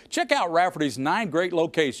games. Check out Rafferty's 9 great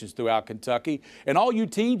locations throughout Kentucky, and all you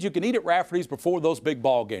teens, you can eat at Rafferty's before those big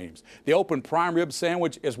ball games. The open prime rib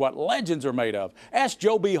sandwich is what legends are made of. Ask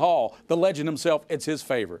Joe B. Hall, the legend himself, it's his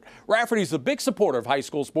favorite. Rafferty's is a big supporter of high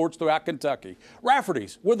school sports throughout Kentucky.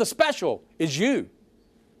 Rafferty's, where the special is you.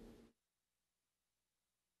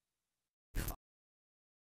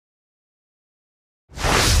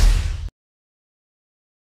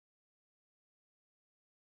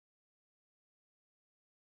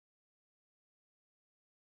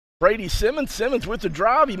 Brady Simmons. Simmons with the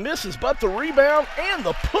drive. He misses, but the rebound and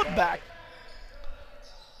the putback.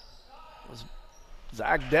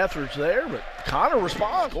 Zach Deathridge there, but Connor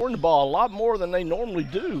responds, scoring the ball a lot more than they normally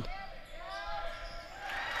do.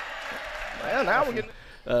 And now we're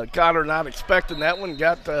getting Connor not expecting that one.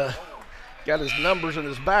 Got his numbers in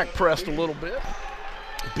his back pressed a little bit.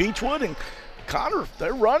 Beechwood and Connor,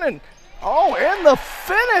 they're running. Oh, and the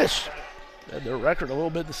finish. Their record a little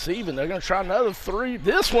bit deceiving. They're going to try another three.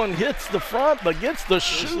 This one hits the front, but gets the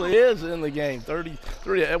shoot. Is in the game.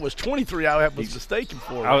 33. That was 23. I was mistaken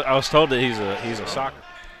for. I was told that he's a soccer.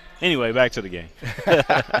 Anyway, back to the game.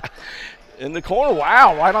 In the corner.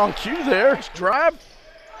 Wow, right on cue there. Drive.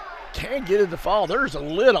 Can't get it to fall. There's a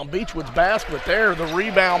lid on Beechwood's basket there. The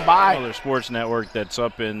rebound by. Another sports network that's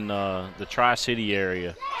up in the Tri-City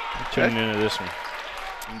area. Tuning into this one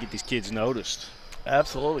and get these kids noticed.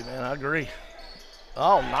 Absolutely, man. I agree.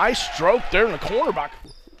 Oh, nice stroke there in the corner.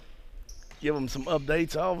 Give him some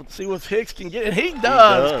updates. I'll see what Hicks can get. And he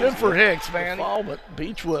does. Good for Hicks, man. Oh, but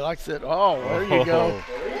Beechwood, like I said, there you go.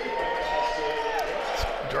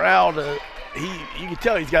 Stroud, you can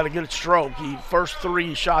tell he's got a good stroke. First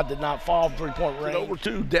three shot did not fall from three-point range. Over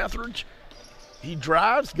to Deathridge. He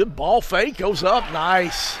drives. Good ball fake. Goes up.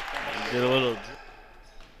 Nice. Did a little.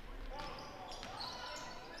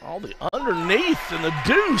 All the underneath and the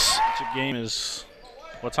deuce. The game is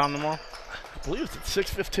what time tomorrow? I believe it's at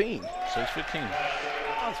 6:15. 6:15.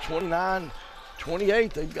 It's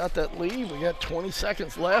 29-28. They've got that lead. We got 20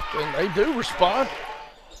 seconds left, and they do respond.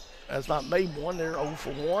 Has not made one. They're 0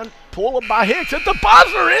 for 1. Pull up by Hicks at the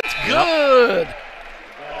buzzer. It's good.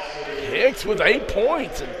 Hicks with 8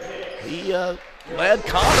 points, and he led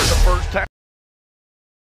Connor the first time.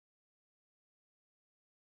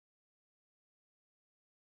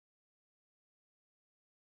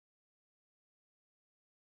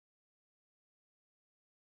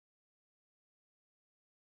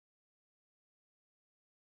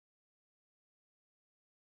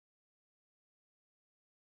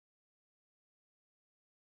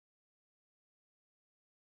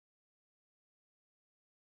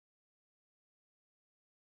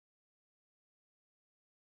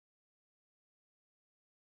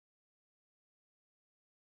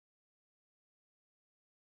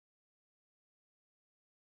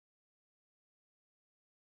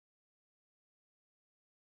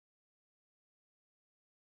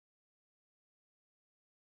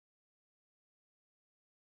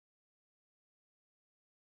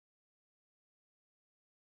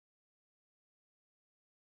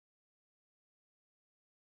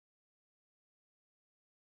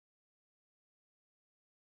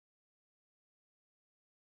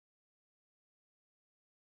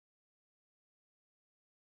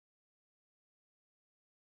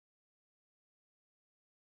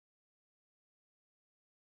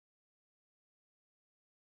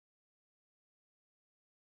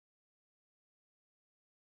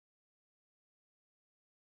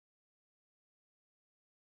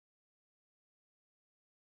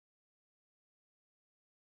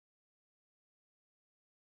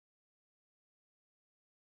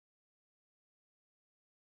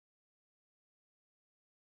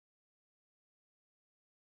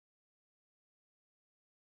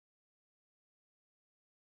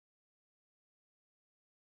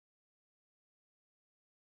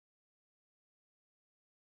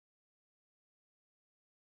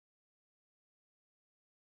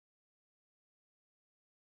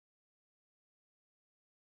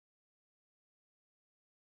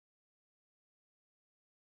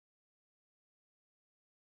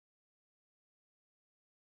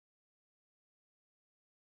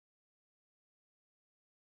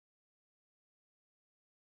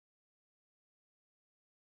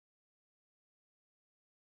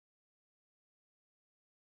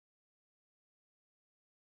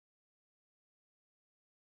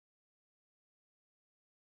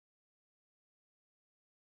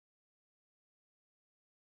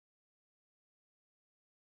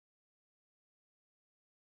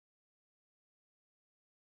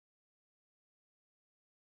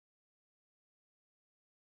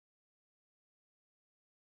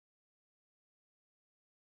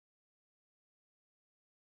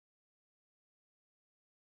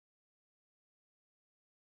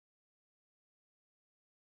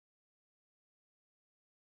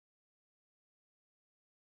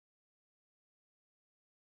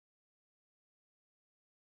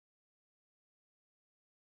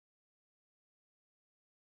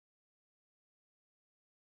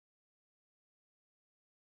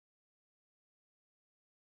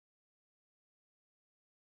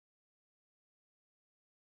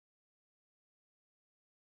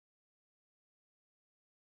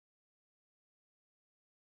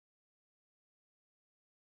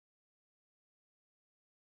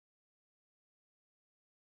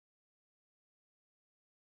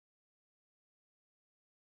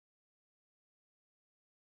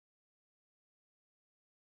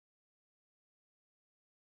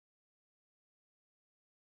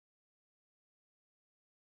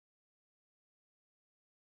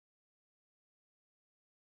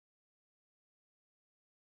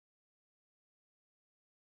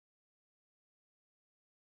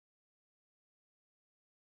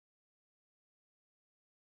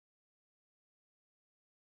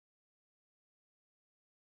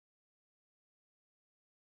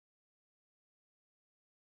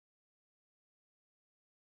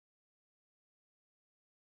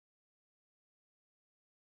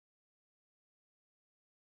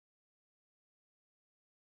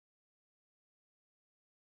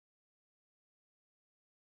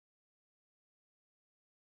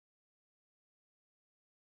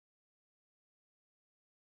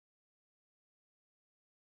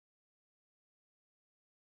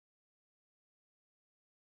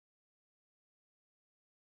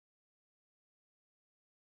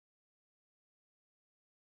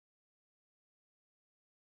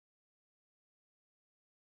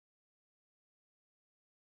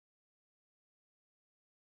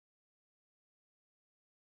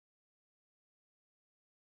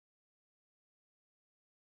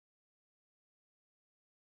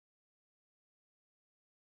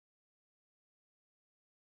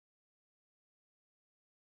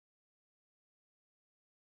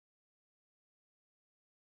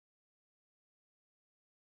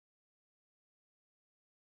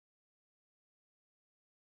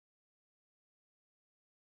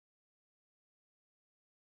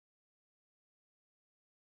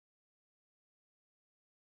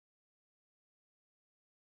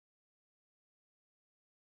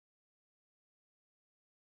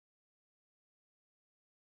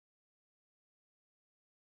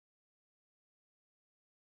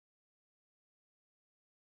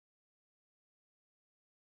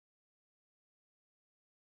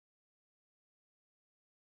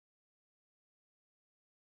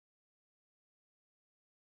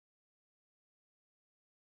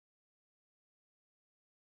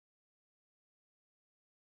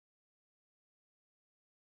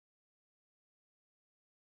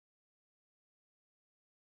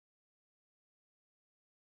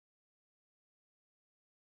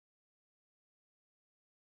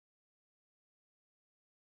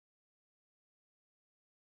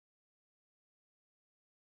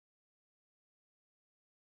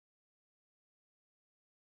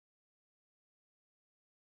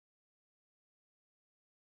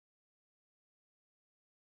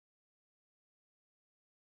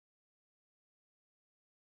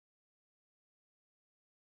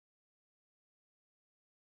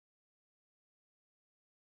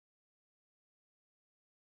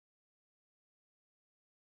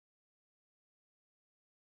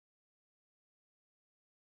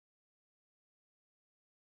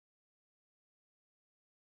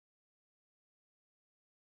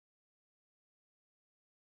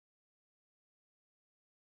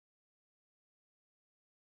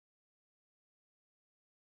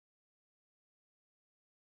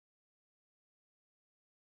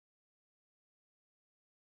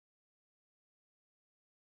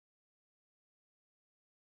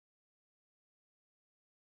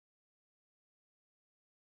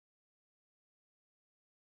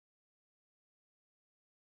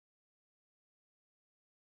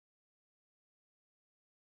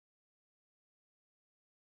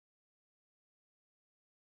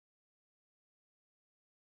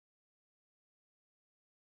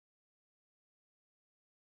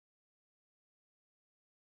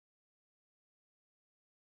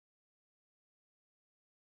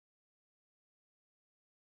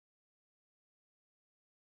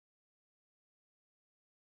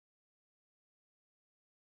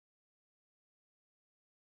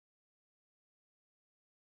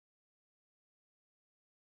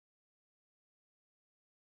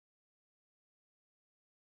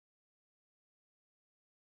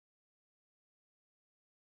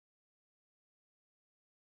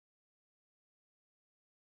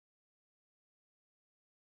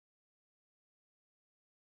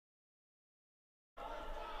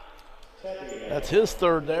 That's his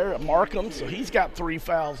third there at Markham, so he's got 3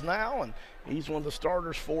 fouls now, and he's one of the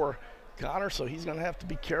starters for Connor, so he's going to have to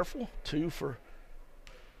be careful. 2 for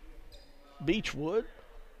Beechwood,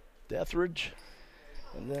 Deathridge,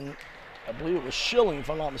 and then I believe it was Schilling, if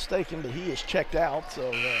I'm not mistaken, but he is checked out,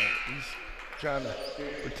 so he's trying to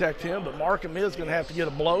protect him. But Markham is going to have to get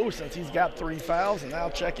a blow since he's got 3 fouls, and now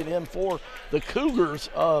checking in for the Cougars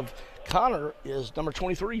of Connor is number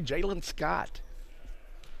 23, Jalen Scott.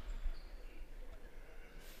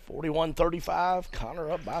 41-35,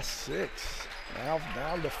 Connor up by 6. Now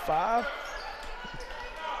down to 5.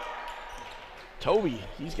 Toby,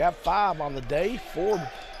 he's got 5 on the day for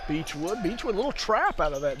Beechwood. Beechwood, a little trap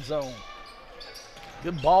out of that zone.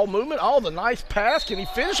 Good ball movement. Oh, the nice pass. Can he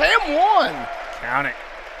finish? And 1. Count it.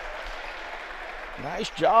 Nice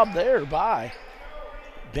job there by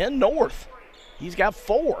Ben North. He's got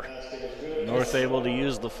 4. North able to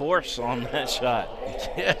use the force on that shot.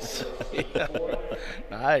 Yes. Yeah.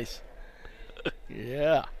 Nice.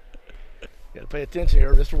 Yeah. Got to pay attention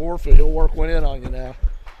here. Mr. Warfield, he'll work one in on you now.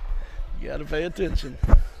 You got to pay attention.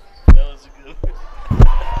 That was a good one.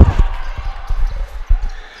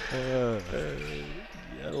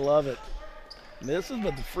 You gotta love it. Misses,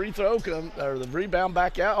 but the free throw or the rebound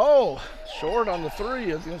back out. Oh, short on the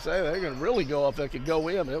 3. I was gonna say they're gonna really go if they could go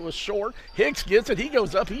in. It was short. Hicks gets it. He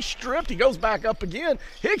goes up. He's stripped. He goes back up again.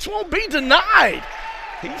 Hicks won't be denied.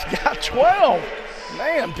 He's got 12.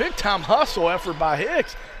 Man, big time hustle effort by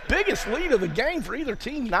Hicks. Biggest lead of the game for either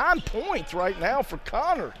team. 9 points right now for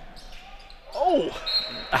Connor. Oh,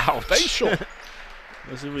 ouch. Facial.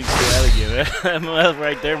 Let's see if we can see that again. That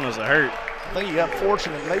right there must have hurt. I think he got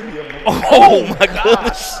fortunate, maybe. Oh my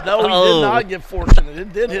goodness. No, he did not get fortunate.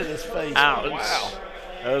 It did hit his face. Ouch. Wow.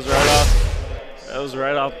 That was right off. That was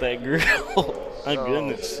right off that grill. My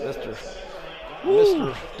goodness.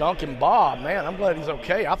 Mr. Duncan Bob, man, I'm glad he's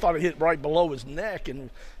okay. I thought it hit right below his neck, and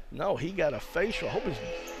no, he got a facial.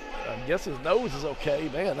 I guess his nose is okay.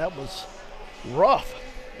 Man, that was rough.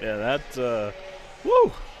 Yeah, that's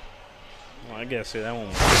woo. Well, I guess that one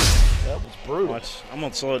was brutal. Watch, I'm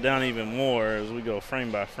gonna slow it down even more as we go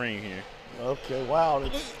frame by frame here. Okay, wow.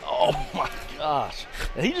 Oh my gosh.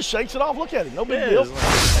 And he just shakes it off. Look at him. No big deal.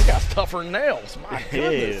 That guy's tougher than nails. My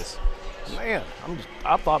goodness. Man,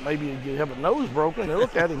 I thought maybe he'd have a nose broken. And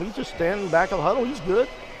look at him. He's just standing back of the huddle. He's good.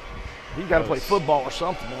 He's got to play football or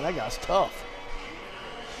something, man. That guy's tough.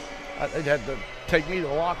 They'd had to take me to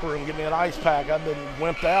the locker room, give me an ice pack. I've been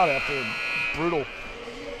wimped out after a brutal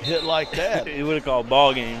hit like that. You would have called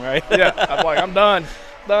ball game, right? Yeah, I'm like, I'm done.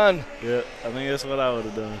 Done. Yeah, I think that's what I would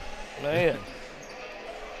have done. Man.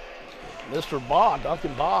 Mr. Bob,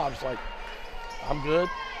 Duncan Bob's like, I'm good.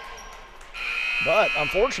 But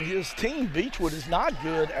unfortunately, his team, Beechwood, is not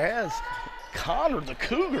good as Connor, the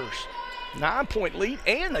Cougars. 9-point lead,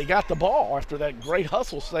 and they got the ball after that great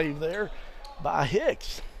hustle save there by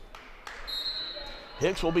Hicks.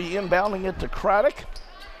 Hicks will be inbounding it to Craddock.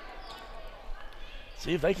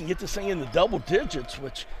 See if they can get this thing in the double digits,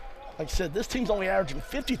 which, like I said, this team's only averaging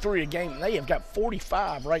 53 a game, and they have got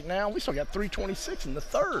 45 right now. We still got 3:26 in the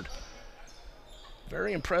third.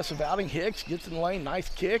 Very impressive outing. Hicks gets in the lane, nice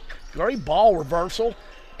kick, great ball reversal,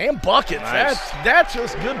 and buckets. Nice. That's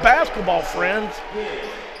just good basketball, friends.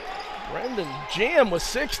 Brendan Jim with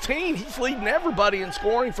 16. He's leading everybody in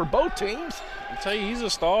scoring for both teams. I tell you, he's a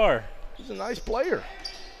star. He's a nice player.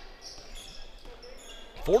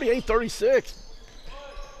 48-36.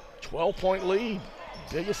 12-point lead.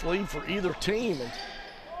 Biggest lead for either team. And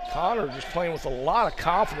Connor just playing with a lot of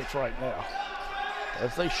confidence right now,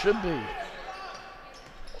 as they should be.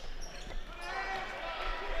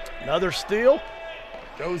 Another steal.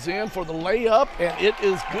 Goes in for the layup, and it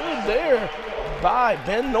is good there by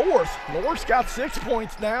Ben North. North's got 6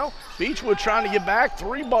 points now. Beechwood trying to get back.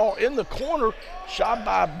 3-ball in the corner. Shot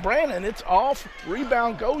by Brandon. It's off.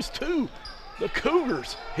 Rebound goes to the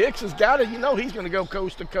Cougars. Hicks has got it. You know he's going to go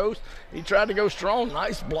coast to coast. He tried to go strong.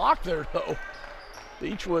 Nice block there, though.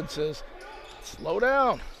 Beechwood says, slow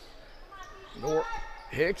down.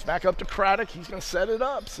 Hicks back up to Craddock. He's going to set it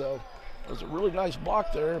up. So it was a really nice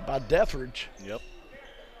block there by Deathridge. Yep.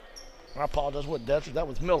 I apologize, what Deathridge? That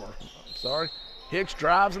was Miller. I'm sorry. Hicks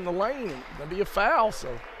drives in the lane. Going to be a foul,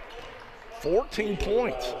 so 14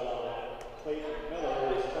 points.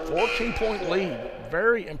 14-point lead.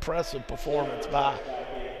 Very impressive performance by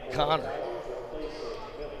Connor.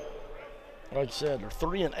 Like I said, they're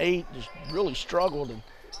 3-8, just really struggled and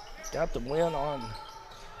got the win on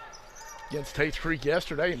against Tates Creek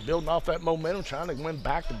yesterday and building off that momentum, trying to win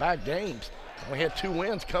back-to-back games. Only had 2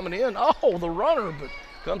 wins coming in. Oh, the runner, but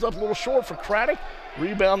comes up a little short for Craddock.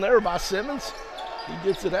 Rebound there by Simmons. he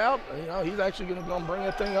gets it out, you know, he's actually going to go and bring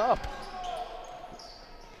that thing up.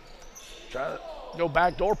 Try to go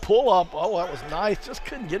back door, pull up. Oh, that was nice. Just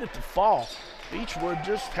couldn't get it to fall. Beechwood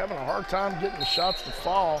just having a hard time getting the shots to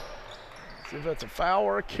fall. See if that's a foul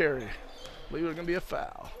or a carry. I believe it's going to be a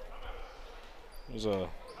foul. There's a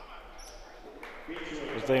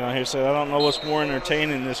thing on here said, I don't know what's more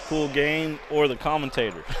entertaining, this cool game or the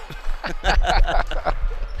commentators.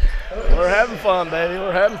 We're having fun, baby.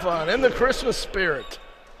 We're having fun. In the Christmas spirit.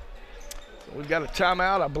 We've got a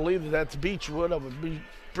timeout. I believe that's Beechwood. I would be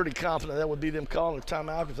pretty confident that would be them calling a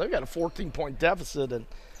timeout because they've got a 14-point deficit and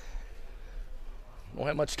don't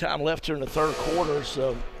have much time left here in the third quarter.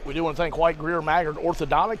 So we do want to thank White Greer Maggard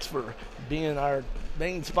Orthodontics for being our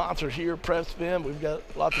main sponsors here at PrepSpin. We've got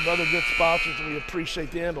lots of other good sponsors, and we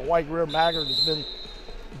appreciate them. But White Greer Maggard has been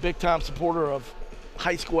a big-time supporter of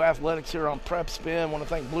high school athletics here on PrepSpin. I want to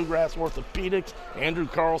thank Bluegrass Orthopedics. Andrew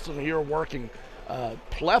Carlson here working a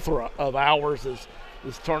plethora of hours as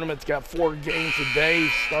this tournament's got 4 games a day.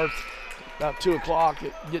 Starts about 2 o'clock,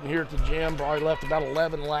 getting here at the gym. Probably left about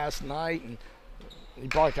 11 last night, and he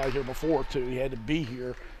probably got here before 2. He had to be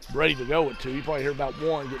here ready to go at 2. He probably here about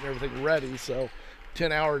 1 getting everything ready. So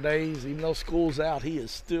 10-hour days, even though school's out, he is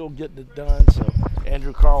still getting it done. So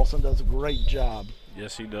Andrew Carlson does a great job.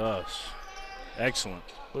 Yes, he does. Excellent.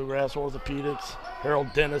 Bluegrass Orthopedics.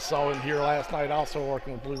 Harold Dennis saw him here last night, also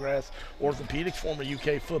working with Bluegrass Orthopedics, former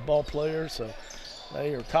UK football player. So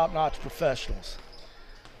they are top-notch professionals.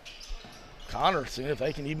 Connor seeing if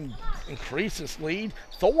they can even increase this lead.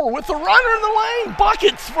 Thor with the runner in the lane.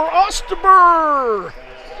 Buckets for Osterberg.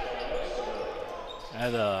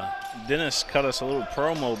 Dennis cut us a little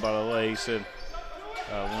promo, by the way. He said,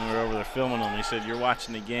 when we were over there filming them, he said, you're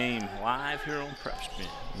watching the game live here on PrepSpin.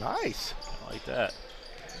 Nice. I like that.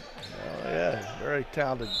 Oh, yeah, very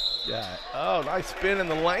talented guy. Oh, nice spin in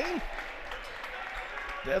the lane.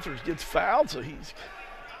 Dethridge gets fouled, so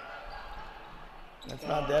that's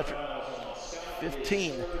not Dethridge.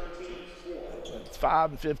 15. It's 5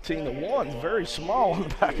 and 15 to 1. Very small on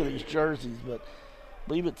the back of these jerseys, but I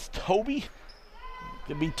believe it's Toby.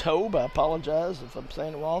 Could be Tobe. I apologize if I'm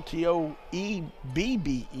saying it wrong. T-O-E-B-B-E.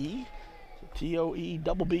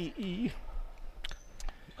 T-O-E-B-B-E.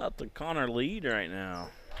 Up the Connor lead right now.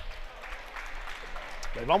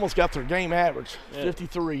 They've almost got their game average,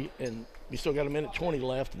 53, and we still got a minute 20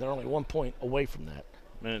 left, and they're only 1 point away from that.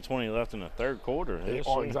 Minute 20 left in the third quarter.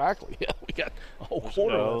 Oh, exactly. Yeah, we got a whole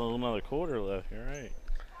quarter left. Another quarter left. You're right.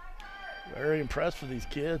 Very impressed with these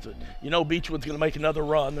kids. You know Beechwood's going to make another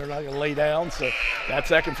run. They're not going to lay down. So that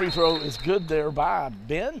second free throw is good there by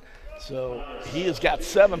Ben. So he has got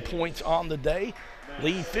 7 points on the day.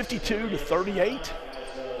 Lead 52 to 38.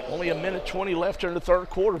 Only a minute 20 left here in the third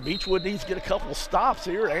quarter. Beechwood needs to get a couple of stops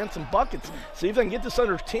here and some buckets. See if they can get this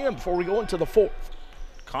under 10 before we go into the fourth.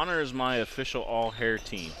 Connor is my official all-hair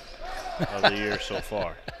team of the year so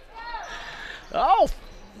far.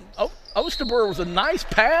 Osterberg was a nice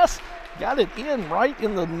pass. Got it in right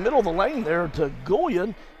in the middle of the lane there to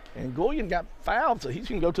Gullion. And Gullion got fouled, so he's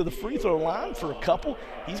going to go to the free throw line for a couple.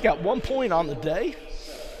 He's got 1 point on the day.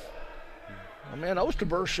 Oh, man,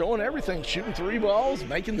 Osterberg showing everything, shooting 3 balls,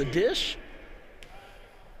 making the dish.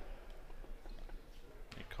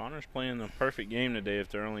 Connor's playing the perfect game today if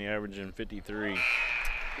they're only averaging 53.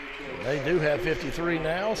 They do have 53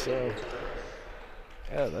 now, so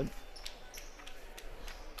yeah,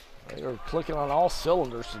 they are clicking on all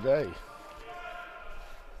cylinders today.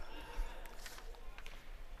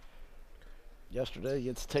 Yesterday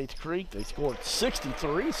against Tate's Creek, they scored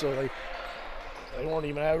 63, so they weren't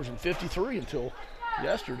even averaging 53 until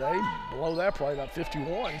yesterday. Below that, probably about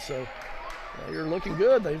 51. So they're looking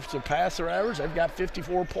good. They've surpassed their average. They've got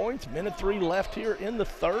 54 points. Minute 3 left here in the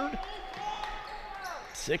third.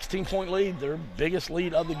 16-point lead, their biggest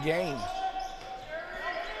lead of the game.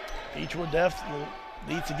 Beechwood definitely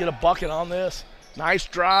needs to get a bucket on this. Nice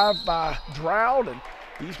drive by Drought, and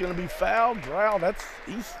he's going to be fouled. Drought,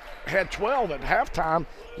 he's had 12 at halftime,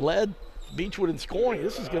 led Beechwood in scoring.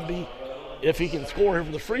 This is going to be, if he can score here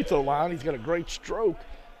from the free throw line, he's got a great stroke.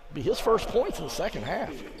 Be his first points in the second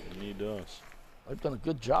half. He does. They've done a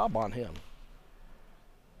good job on him.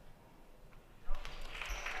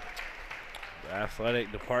 The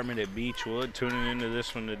athletic department at Beechwood tuning into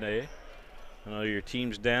this one today. I know your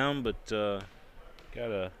team's down, but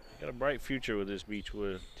got a bright future with this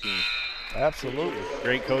Beechwood team. Absolutely.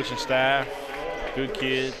 Great coaching staff, good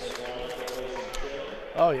kids.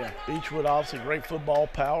 Oh yeah, Beechwood obviously great football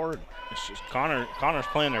power. It's just Connor's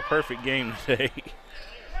playing their perfect game today.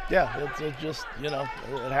 Yeah, it's just, you know,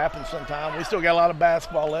 it happens sometimes. We still got a lot of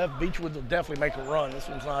basketball left. Beechwood will definitely make a run. This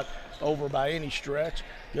one's not over by any stretch.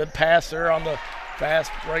 Good pass there on the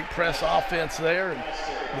Fast break press offense there. And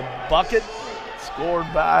the bucket scored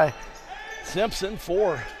by Simpson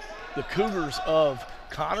for the Cougars of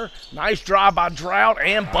Connor. Nice drive by Drought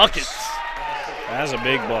and buckets. That's a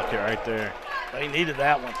big bucket right there. They needed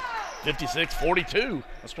that one. 56-42.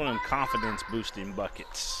 That's one of them confidence-boosting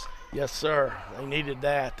buckets. Yes, sir. They needed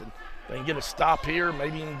that. And they can get a stop here,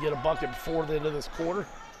 maybe even get a bucket before the end of this quarter.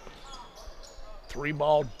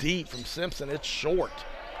 3-ball deep from Simpson. It's short.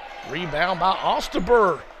 Rebound by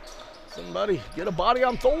Osterberg. Somebody get a body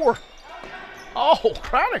on Thor. Oh,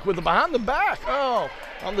 Craddock with the behind the back. Oh,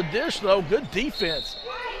 on the dish, though. Good defense.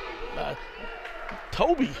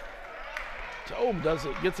 Tobe does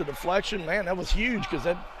it, gets a deflection. Man, that was huge because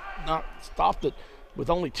that not stopped it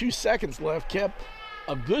with only 2 seconds left. Kept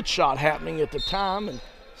a good shot happening at the time, and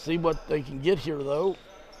see what they can get here, though.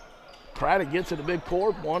 Craddock gets it a big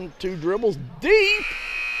court. 1-2 dribbles. Deep.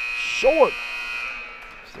 Short.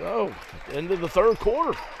 So, end of the third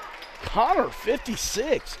quarter. Connor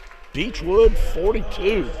 56. Beechwood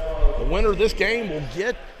 42. The winner of this game will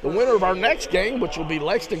get the winner of our next game, which will be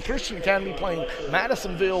Lexington Christian Academy playing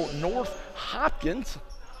Madisonville North Hopkins.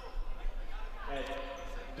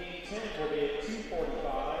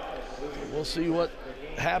 We'll see what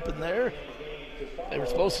happened there. They were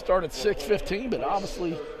supposed to start at 6:15, but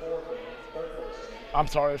obviously, I'm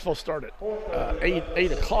sorry, they're supposed to start at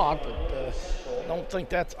 8 o'clock, but I don't think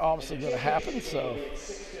that's obviously going to happen. So.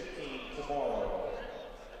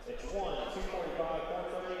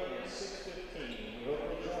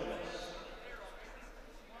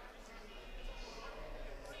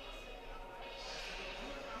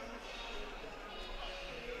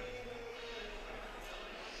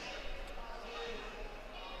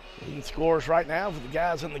 Leading scores right now for the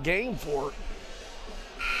guys in the game for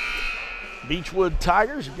Beechwood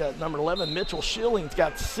Tigers. You've got number 11, Mitchell Schilling's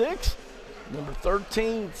got 6. Number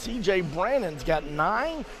 13, C.J. Brannon's got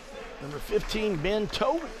 9. Number 15, Ben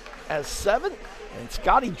Tobe has 7. And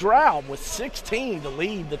Scotty Drow with 16 to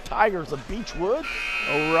lead the Tigers of Beechwood.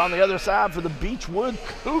 Over on the other side for the Beechwood,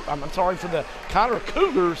 for the Connor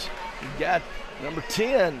Cougars, you've got number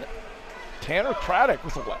 10, Tanner Craddock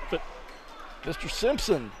with 11. Mr.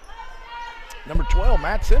 Simpson. Number 12,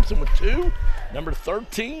 Matt Simpson with 2. Number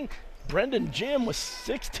 13, Brendan Jim with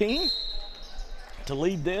 16 to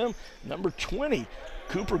lead them. Number 20,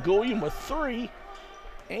 Cooper Gulliam with 3.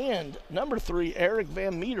 And number 3, Eric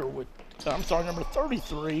Van Meter with, number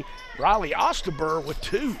 33, Riley Osterberg with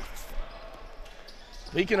 2.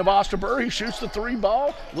 Speaking of Osterberg, he shoots the 3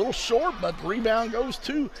 ball, a little short, but the rebound goes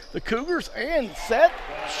to the Cougars. And set,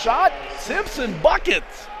 shot, Simpson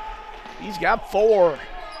buckets. He's got 4.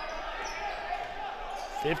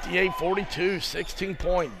 58-42,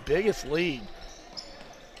 16-point, biggest lead.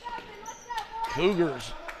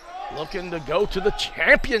 Cougars looking to go to the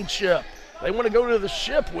championship. They want to go to the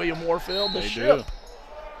ship, William Warfield, the ship. Do.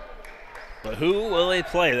 But who will they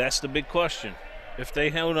play? That's the big question. If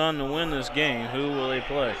they held on to win this game, who will they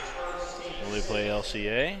play? Will they play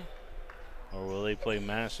LCA? Or will they play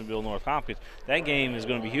Madisonville North Hopkins? That game is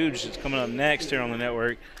going to be huge. It's coming up next here on the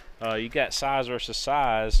network. You got size versus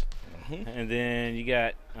size. And then you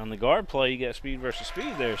got, on the guard play, you got speed versus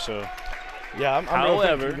speed there. So, yeah, I'm really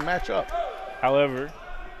thinking you can match up. However,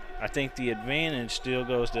 I think the advantage still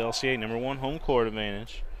goes to LCA. Number 1, home court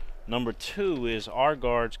advantage. Number 2 is our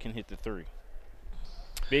guards can hit the 3.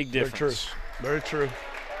 Big difference. Very true.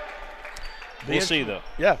 We'll see, though.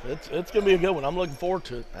 Yeah, it's going to be a good one. I'm looking forward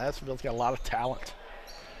to it. Madisonville's got a lot of talent.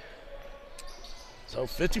 So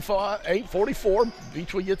 55-44,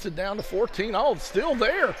 Beechwood gets it down to 14. Oh, it's still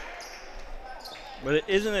there. But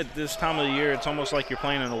isn't it this time of the year, it's almost like you're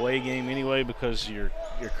playing an away game anyway because your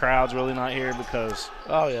crowd's really not here because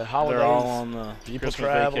holidays, they're all on the people Christmas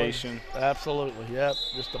traveling. vacation. Absolutely, yep.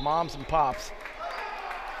 Just the moms and pops.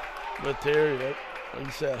 But there, like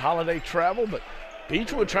you said, holiday travel. But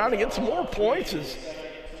Beechwood trying to get some more points. Is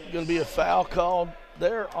going to be a foul called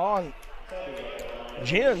there on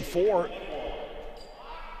Jen for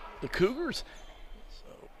the Cougars.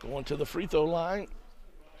 So going to the free throw line.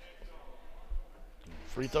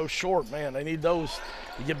 Free throw short, man. They need those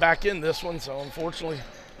to get back in this one. So unfortunately,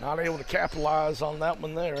 not able to capitalize on that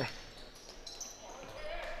one there.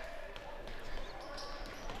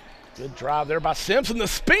 Good drive there by Simpson. The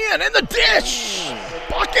spin and the dish.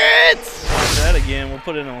 Buckets. Watch that again. We'll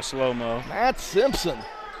put it on slow-mo. Matt Simpson.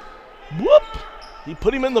 Whoop. He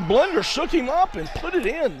put him in the blender, shook him up, and put it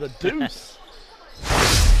in. The deuce.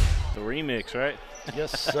 The remix, right?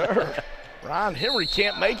 Yes, sir. Ryan Henry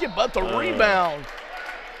can't make it, but the rebound.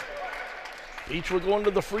 Beechwood going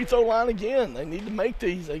to the free throw line again. They need to make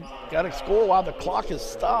these. They got to score while the clock is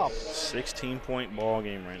stopped. 16-point ball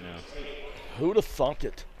game right now. Who'd have thunk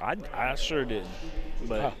it? I sure didn't.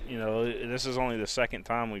 But, you know, this is only the second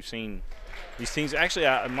time we've seen these teams. Actually,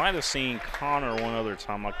 I might have seen Connor one other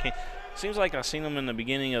time. It seems like I've seen them in the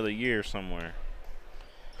beginning of the year somewhere.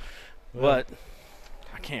 But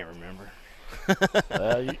I can't remember.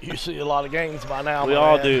 You see a lot of games by now. We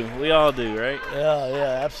all do. We all do, right?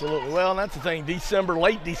 Yeah, absolutely. Well, and that's the thing.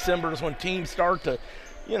 Late December is when teams start to,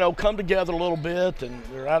 you know, come together a little bit, and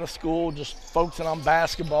they're out of school just focusing on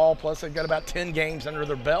basketball. Plus, they've got about 10 games under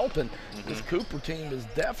their belt, and this Cooper team is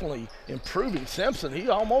definitely improving. Simpson, he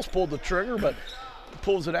almost pulled the trigger, but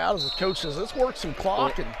pulls it out as the coach says, let's work some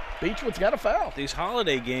clock, and Beechwood's got a foul. These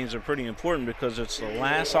holiday games are pretty important because it's the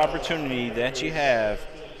last opportunity that you have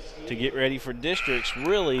to get ready for districts,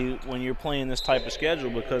 really, when you're playing this type of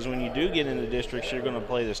schedule, because when you do get into districts, you're going to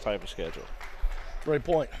play this type of schedule. Great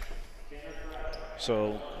point.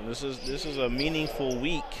 So this is a meaningful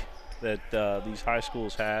week that these high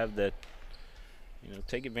schools have. That, you know,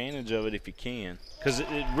 take advantage of it if you can, because it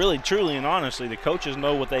really, truly, and honestly, the coaches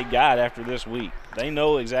know what they got after this week. They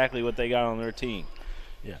know exactly what they got on their team.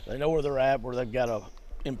 Yeah, they know where they're at, where they've got to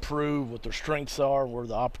improve, what their strengths are, where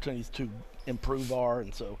the opportunities to improve are,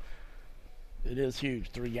 and so it is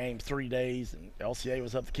huge. 3 games, 3 days, and LCA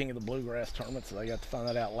was up the king of the Bluegrass tournament, so they got to find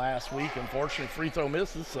that out last week. Unfortunately, free throw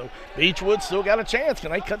misses, so Beechwood still got a chance.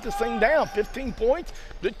 Can they cut this thing down? 15 points,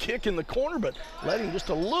 good kick in the corner, but letting just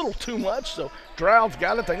a little too much, so Droude's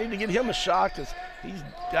got it. They need to get him a shot because he's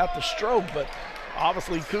got the stroke, but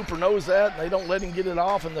obviously Cooper knows that, and they don't let him get it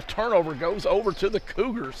off, and the turnover goes over to the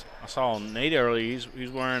Cougars. I saw Nate earlier.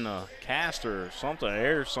 He's wearing a cast or something,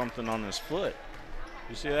 air something on his foot.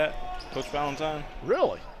 You see that, Coach Valentine?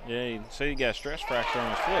 Really? Yeah, he said he got a stress fracture on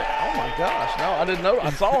his foot. Oh, my gosh. No, I didn't know. I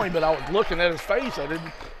saw him, but I was looking at his face. I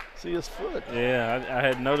didn't see his foot. Yeah, I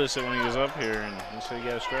had noticed it when he was up here, and he said he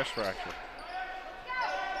got a stress fracture.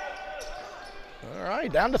 All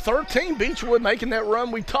right, down to 13. Beechwood making that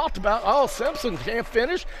run we talked about. Oh, Simpson can't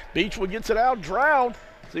finish. Beechwood gets it out. Droude,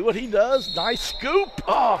 see what he does. Nice scoop.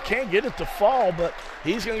 Oh, can't get it to fall, but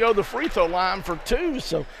he's going to go to the free throw line for 2.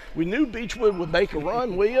 So we knew Beechwood would make a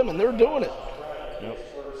run, William, and they're doing it. Yep.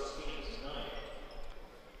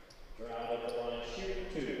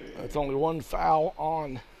 That's only 1 foul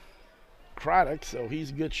on Craddock, so he's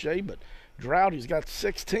in good shape. But Droude, he's got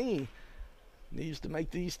 16. Needs to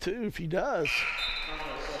make these 2. If he does,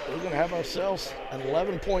 we're going to have ourselves an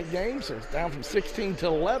 11-point game, so it's down from 16 to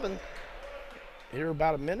 11. Here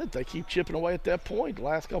about a minute. They keep chipping away at that point. The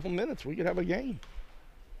last couple minutes, we could have a game.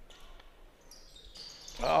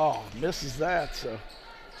 Oh, misses that, so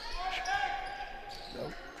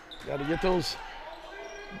nope. Got to get those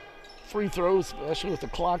free throws, especially with the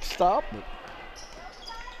clock stopped. But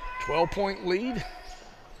 12-point lead.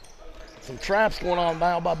 Some traps going on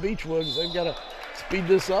now by Beechwood because they've got to speed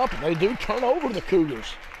this up, and they do turn over the Cougars.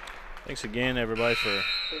 Thanks again, everybody, for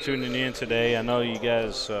tuning in today. I know you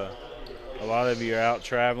guys, a lot of you are out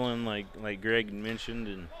traveling, like Greg mentioned,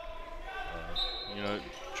 and you know, it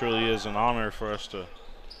truly is an honor for us to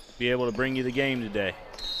be able to bring you the game today.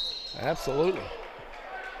 Absolutely.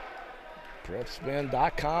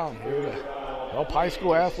 PrepSpin.com, here to help high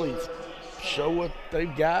school athletes show what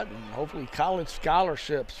they've got, and hopefully college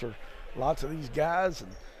scholarships for lots of these guys,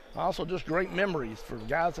 and also just great memories for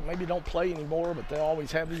guys that maybe don't play anymore, but they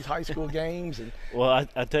always have these high school games. And well,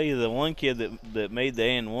 I tell you, the one kid that made the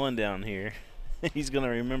N1 down here, he's going to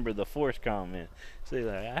remember the Force comment. See,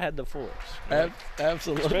 like, I had the Force. Right?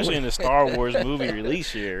 Absolutely. Especially in the Star Wars movie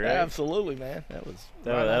release year, right? Absolutely, man. That was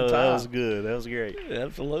that was good. That was great.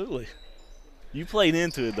 Absolutely. You played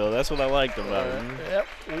into it, though. That's what I liked about it. Yep,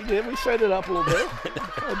 we did. We set it up a little bit.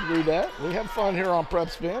 Had to do that. We have fun here on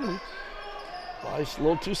PrepSpin. Life's a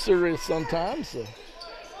little too serious sometimes. So.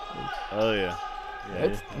 Oh, yeah.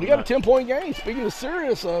 We got a 10-point game. Speaking of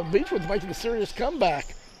serious, Beechwood's making a serious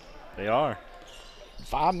comeback. They are.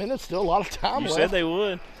 5 minutes, still a lot of time left. You said they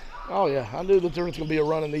would. Oh, yeah. I knew that there was going to be a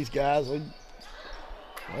run in these guys.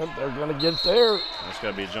 Well, they're going to get it there. That's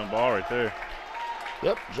got to be a jump ball right there.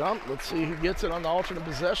 Yep, jump. Let's see who gets it on the alternate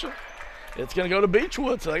possession. It's going to go to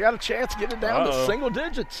Beechwood, so they got a chance to get it down to single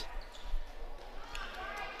digits.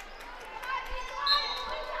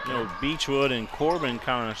 You know, Beechwood and Corbin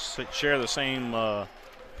kind of share the same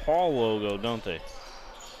Paul logo, don't they?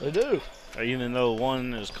 They do. Even though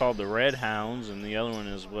one is called the Red Hounds and the other one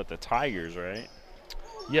is what, the Tigers, right?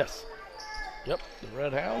 Yes. Yep, the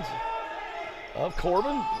Red Hounds of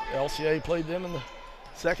Corbin. LCA played them in the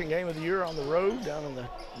second game of the year on the road down in the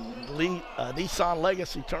Nissan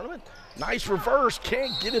Legacy Tournament. Nice reverse.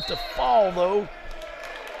 Can't get it to fall, though.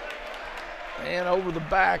 And over the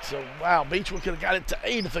back. So, wow, Beechwood could have got it to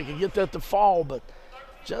 8 if they could get that to fall, but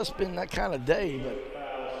just been that kind of day,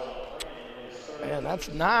 but man, that's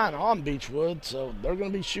 9 on Beechwood, so they're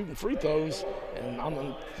going to be shooting free throws, and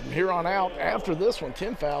from here on out, after this one,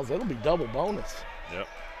 10 fouls, it'll be double bonus. Yep.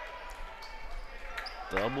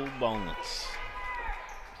 Double bonus.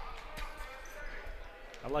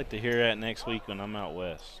 I'd like to hear that next week when I'm out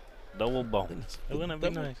west. Double bonus. Wouldn't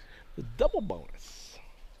that be nice? The double bonus.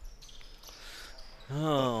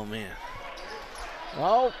 Oh, man.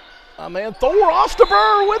 Oh, my man Thor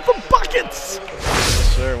Osterberg with the buckets.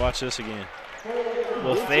 Yes, sir. Watch this again.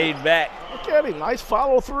 We'll fade back. Look at him. Nice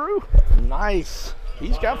follow through. Nice.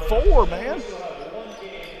 He's got 4, man.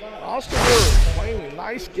 Osterberg playing a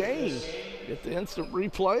nice game. Get the instant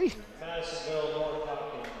replay.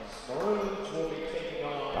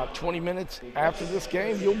 About 20 minutes after this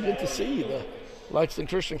game, you'll get to see the Lexington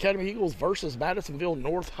Christian Academy Eagles versus Madisonville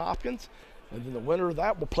North Hopkins. And then the winner of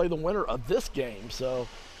that will play the winner of this game. So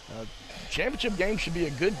championship game should be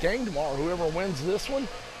a good game tomorrow. Whoever wins this one,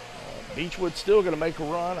 Beechwood's still going to make a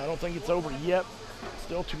run. I don't think it's over yet.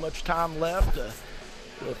 Still too much time left.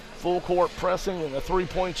 With full court pressing and a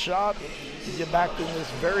 3-point shot, you get back to this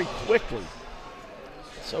very quickly.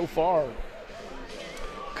 So far,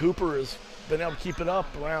 Cooper has been able to keep it up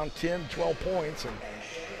around 10, 12 points. And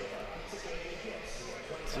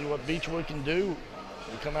see what Beechwood can do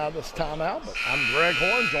when we come out of this timeout. But I'm Greg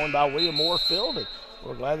Horn, joined by William Moorfield, and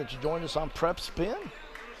we're glad that you joined us on PrepSpin.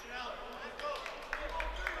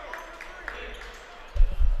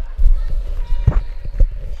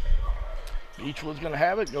 Beechwood's going to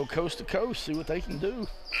have it, go coast to coast, see what they can do.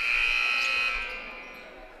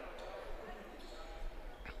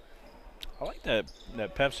 I like that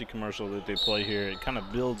Pepsi commercial that they play here. It kind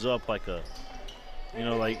of builds up like a, you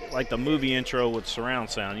know, like the movie intro with surround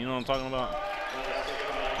sound. You know what I'm talking about?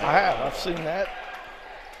 I have. I've seen that.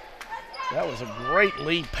 That was a great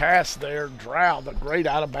lead pass there. Drow, the great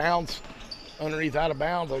out of bounds, underneath out of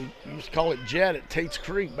bounds. They used to call it jet at Tate's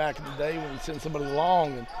Creek back in the day when you send somebody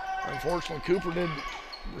long. And unfortunately, Cooper didn't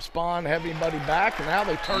respond, have anybody back, and now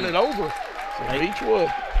they turn it over. So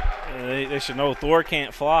Beechwood. They should know Thor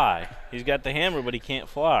can't fly. He's got the hammer, but he can't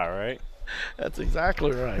fly, right? That's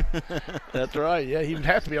exactly right. That's right. Yeah, he would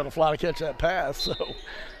have to be able to fly to catch that pass. So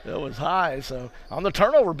that was high. So on the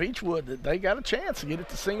turnover, Beechwood, they got a chance to get it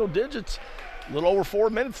to single digits. A little over 4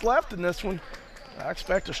 minutes left in this one. I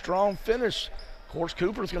expect a strong finish. Of course,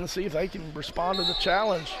 Cooper's going to see if they can respond to the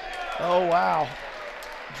challenge. Oh, wow.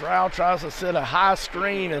 Drow tries to set a high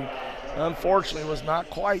screen and unfortunately was not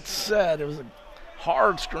quite set. It was a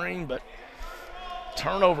hard screen, but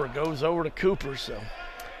turnover goes over to Cooper. So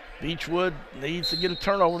Beechwood needs to get a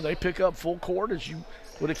turnover. They pick up full court as you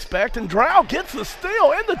would expect, and Drow gets the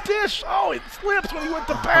steal in the dish. Oh, it slips when he went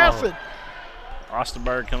to pass it.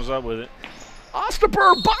 Osterberg comes up with it.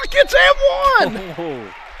 Osterberg buckets and one.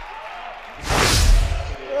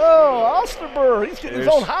 Oh, Osterberg, he's getting his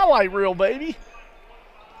own highlight reel, baby.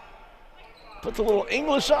 Puts a little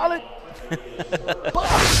English on it.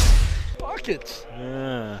 Buckets.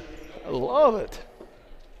 Yeah. I love it.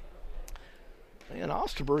 Man,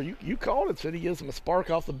 Osterberg, you called it, said he gives him a spark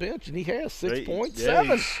off the bench, and he has 6 points,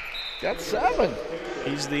 7. Got 7.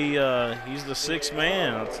 He's the sixth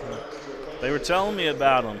man. They were telling me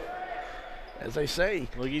about him. As they say.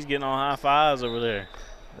 Look, he's getting all high fives over there.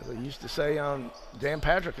 As they used to say on Dan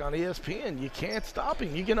Patrick on ESPN, you can't stop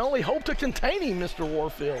him. You can only hope to contain him, Mr.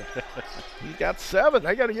 Warfield. He's got 7.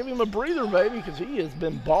 They got to give him a breather, baby, because he has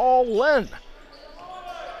been balling.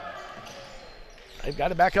 They've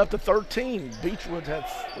got it back up to 13. Beechwood had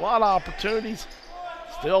a lot of opportunities.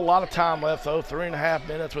 Still a lot of time left, though. 3.5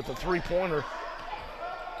 minutes with a three-pointer.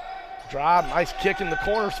 Drive, nice kick in the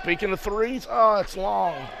corner. Speaking of threes, oh, it's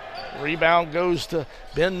long. Rebound goes to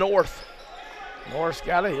Ben North. North's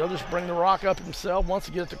got it. He'll just bring the rock up himself. Wants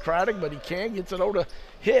to get it to Craddock, but he can't. Gets it over to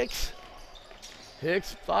Hicks.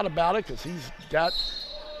 Hicks thought about it because he's got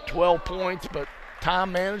 12 points, but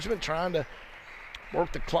time management, trying to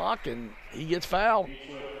work the clock, and he gets fouled.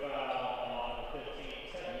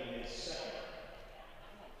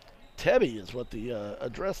 Tebby is what the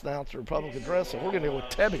address announcer, public address, so we're going to go with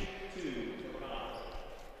Tebby.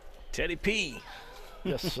 Teddy P.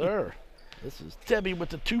 Yes, sir. This is Tebby with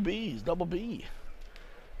the 2 B's, double B.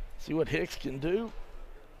 See what Hicks can do.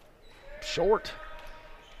 Short.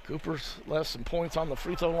 Cooper's left some points on the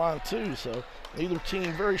free throw line too, so neither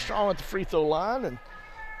team very strong at the free throw line, and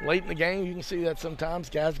late in the game you can see that sometimes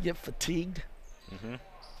guys get fatigued.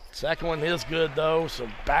 Second one is good though, so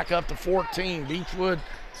back up to 14. Beechwood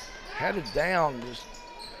had it down just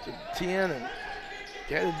to 10 and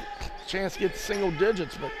had a chance to get to single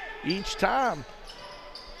digits, but each time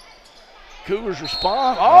Cougars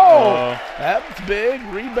respond. Oh, that's big.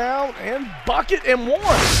 Rebound and bucket and one.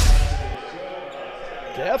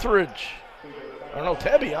 Deathridge. Or no,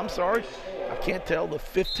 Tebby, I'm sorry. I can't tell the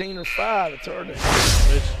 15 or 5. It's hard to.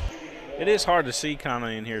 It is hard to see kind of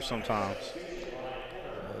in here sometimes.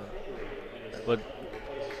 But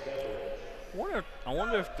I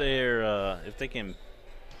wonder if they can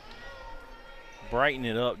brighten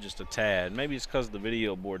it up just a tad. Maybe it's because the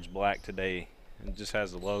video board's black today and just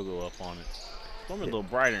has the logo up on it. It's a little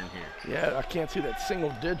brighter in here. Yeah, I can't see that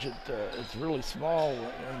single digit. It's really small.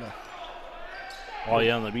 Oh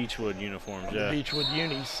yeah, on the Beechwood uniforms. The Beechwood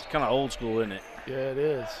unis. Kind of old school, isn't it? Yeah, it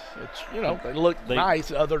is. It's they look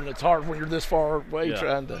nice. Other than it's hard when you're this far away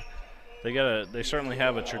trying to. They certainly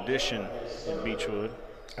have a tradition in Beechwood.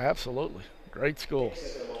 Absolutely, great school.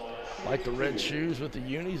 Like the red shoes with the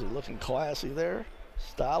unis, they're looking classy there,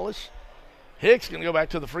 stylish. Hicks gonna go back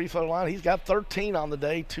to the free throw line. He's got 13 on the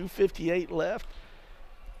day, 2:58 left.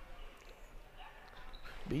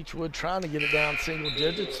 Beechwood trying to get it down single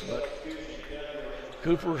digits, but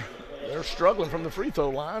Cooper, they're struggling from the free throw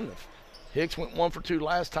line. If Hicks went 1 for 2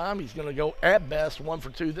 last time, he's going to go at best 1 for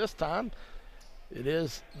 2 this time. It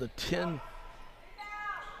is the 10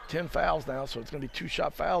 fouls now, so it's going to be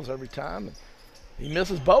 2-shot fouls every time. And he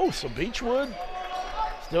misses both, so Beechwood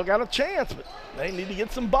still got a chance, but they need to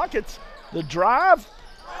get some buckets. The drive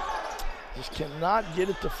just cannot get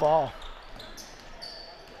it to fall.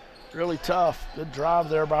 Really tough. Good drive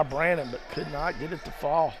there by Brandon, but could not get it to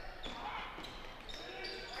fall.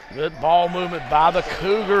 Good ball movement by the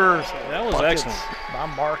Cougars. That was excellent. By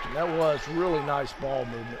Markin. That was really nice ball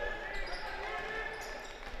movement.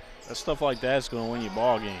 That stuff like that's going to win you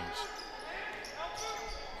ball games.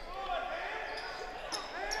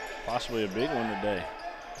 Possibly a big one today.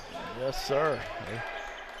 Yes, sir.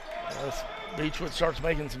 As Beechwood starts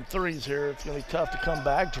making some threes here, it's going to be tough to come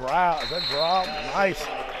back. That drop, nice.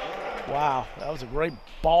 Wow, that was a great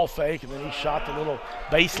ball fake, and then he shot the little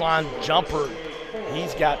baseline jumper.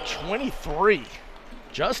 He's got 23.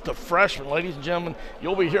 Just a freshman, ladies and gentlemen.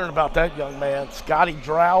 You'll be hearing about that young man, Scotty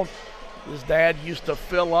Drought. His dad used to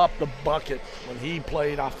fill up the bucket when he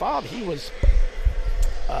played. I thought he was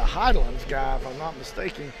Heideland's guy, if I'm not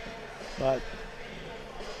mistaken. But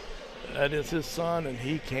that is his son, and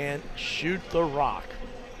he can shoot the rock.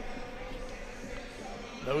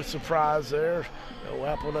 No surprise there. No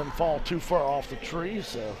apple doesn't fall too far off the tree,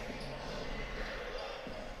 so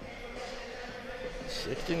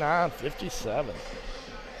 69-57.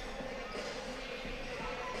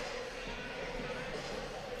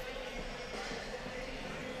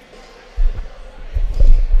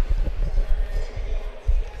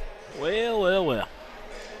 Well.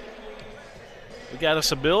 We got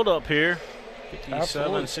us a build up here.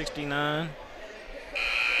 57-69.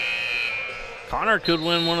 Connor could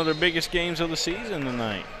win one of their biggest games of the season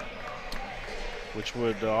tonight, which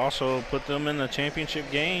would also put them in the championship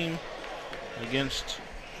game against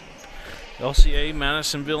LCA,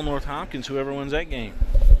 Madisonville, North Hopkins, whoever wins that game.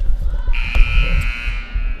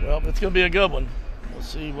 Well, it's going to be a good one. We'll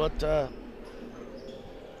see what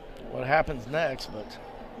happens next, but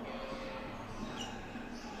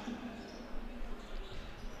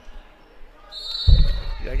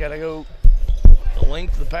I got to go the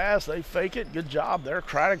length of the pass. They fake it. Good job there.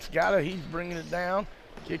 Craddock's got it. He's bringing it down.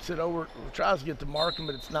 Kicks it over. Tries to get to Markham,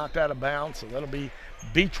 but it's knocked out of bounds. So that'll be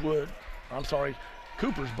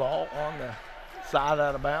Cooper's ball on the side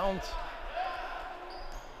out of bounds.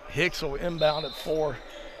 Hicks will inbound it for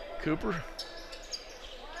Cooper.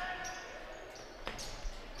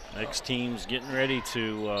 Next team's getting ready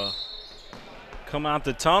to come out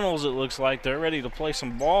the tunnels. It looks like they're ready to play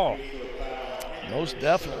some ball. Most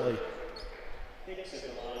definitely.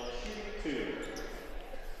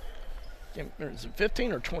 Is it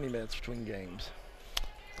 15 or 20 minutes between games?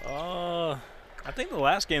 I think the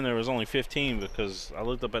last game there was only 15 because I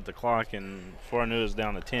looked up at the clock and before I knew it was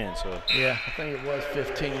down to 10. So yeah, I think it was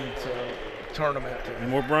 15 tournament.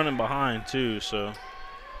 And we're running behind too, so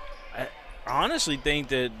I honestly think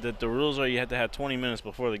that the rules are you have to have 20 minutes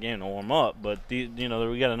before the game to warm up, but we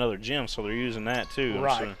got another gym, so they're using that too.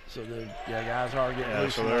 Right. So guys are getting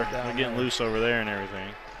loose. So they're getting loose over there and everything,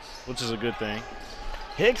 which is a good thing.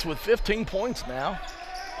 Hicks with 15 points now.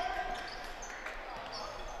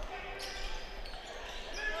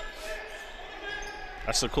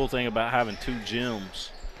 That's the cool thing about having two gyms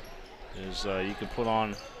is you can put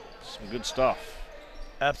on some good stuff.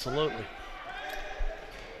 Absolutely.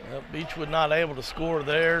 Well, Beechwood not able to score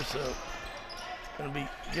there, so it's going to be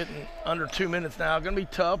getting under 2 minutes now. Going to be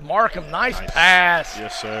tough. Markham, nice pass.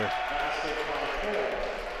 Yes, sir.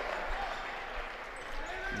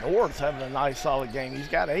 North's having a nice, solid game. He's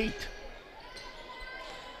got 8.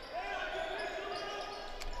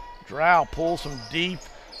 Drow pulls from deep,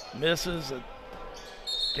 misses.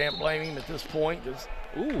 Can't blame him at this point.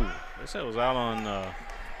 Ooh, they said it was out on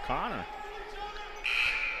Connor.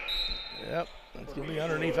 Yep, that's going to be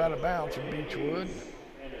underneath out of bounds from Beechwood.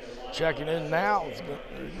 Checking in now.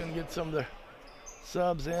 They're going to get some of the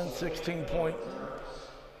subs in. 16-point.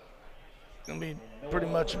 Going to be pretty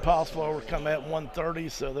much impossible to overcome at 130,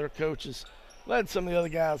 so their coaches let some of the other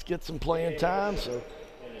guys get some playing time. So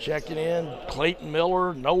checking in, Clayton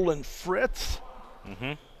Miller, Nolan Fritz,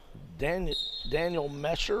 Daniel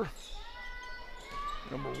Mesher,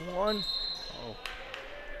 number 1.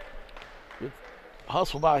 Good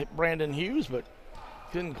hustle by Brandon Hughes, but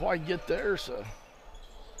couldn't quite get there. So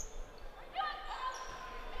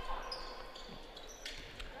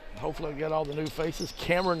hopefully we get all the new faces.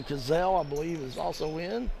 Cameron Cazell, I believe, is also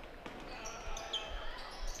in.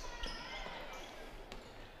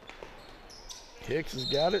 Hicks has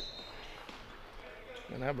got it.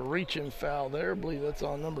 Gonna have a reach-in foul there. I believe that's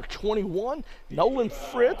on number 21. Nolan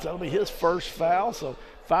Fritz, that'll be his first foul. So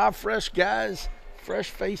 5 fresh guys, fresh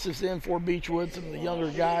faces in for Beechwood. Some of the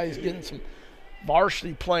younger guys getting some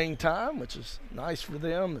varsity playing time, which is nice for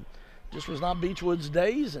them. And just was not Beechwood's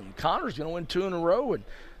days, and Connor's gonna win 2 in a row, and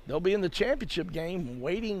they'll be in the championship game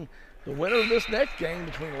waiting the winner of this next game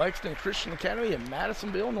between Lexington Christian Academy and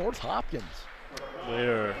Madisonville North Hopkins. They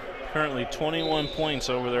are currently 21 points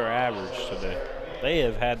over their average today. They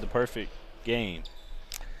have had the perfect game.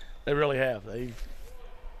 They really have. They've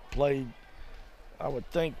played, I would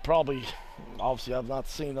think, probably, obviously I've not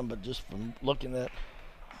seen them, but just from looking at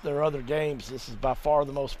their other games, this is by far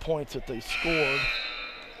the most points that they scored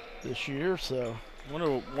this year. So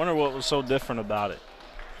wonder what was so different about it.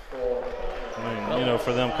 I mean, you know,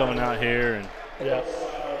 for them coming out here and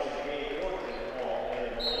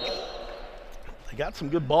they got some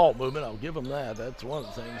good ball movement. I'll give them that. That's one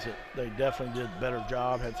of the things that they definitely did a better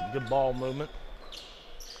job. Had some good ball movement.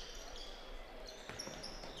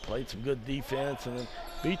 Played some good defense, and then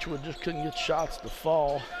Beechwood just couldn't get shots to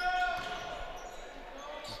fall.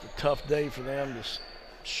 Just a tough day for them, just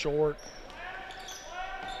short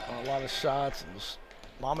on a lot of shots. And just,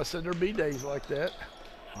 Mama said there'd be days like that.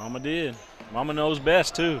 Mama did. Mama knows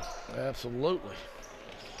best, too. Absolutely.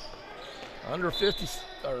 Under 50,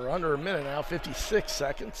 or under a minute now, 56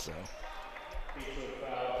 seconds. So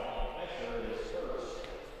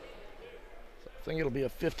I think it'll be a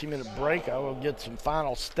 15-minute break. I will get some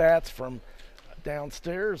final stats from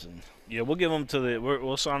downstairs, and yeah, we'll give them to the.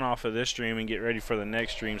 We'll sign off of this stream and get ready for the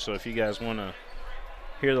next stream. So if you guys want to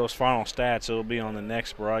hear those final stats, it'll be on the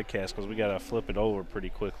next broadcast because we got to flip it over pretty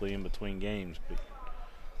quickly in between games.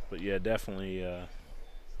 But yeah, definitely.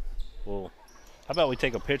 We'll. How about we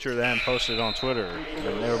take a picture of that and post it on Twitter?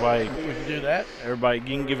 And everybody, we can do that. Everybody, you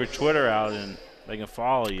can give your Twitter out and they can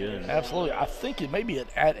follow you. And absolutely. I think it may be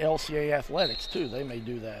at LCA Athletics, too. They may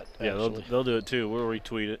do that. Yeah, they'll do it, too. We'll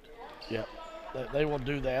retweet it. Yep. They will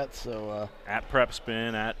do that. So at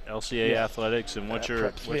PrepSpin, at LCA Athletics, and what's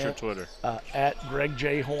your Twitter? At Greg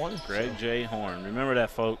J. Horn. Greg J. Horn. Remember that,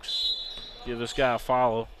 folks. Give this guy a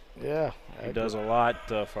follow. Yeah. He does a lot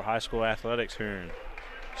for high school athletics here in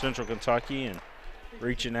Central Kentucky and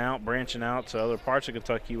reaching out, branching out to other parts of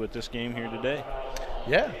Kentucky with this game here today.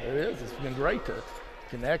 Yeah, it is. It's been great to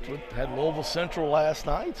connect with. Had Louisville Central last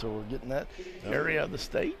night, so we're getting that area of the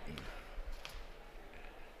state.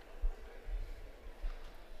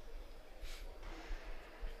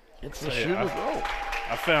 It's the shooter's goal.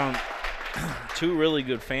 I found 2 really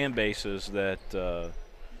good fan bases that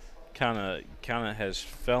kind of has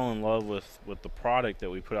fell in love with the product that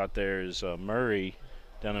we put out there. Is Murray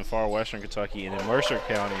down in far western Kentucky, and in Mercer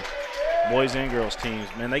County, boys and girls teams.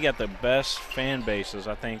 Man, they got the best fan bases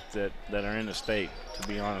I think that are in the state, to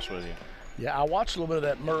be honest with you. Yeah, I watched a little bit of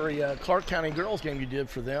that Murray Clark County girls game you did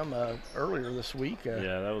for them earlier this week.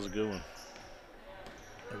 Yeah, that was a good one.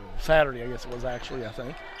 Saturday, I guess it was actually, I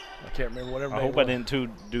think. I can't remember whatever. I hope I didn't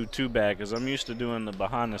do too bad because I'm used to doing the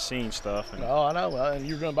behind-the-scenes stuff. And oh, I know. And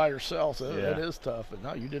you're doing it by yourself, so it is tough. But,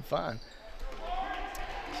 no, you did fine.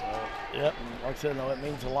 So, yep, like I said, no, it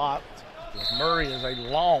means a lot. Murray is a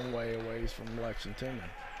long way away from Lexington.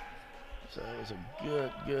 So it was a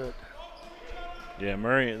good. Yeah,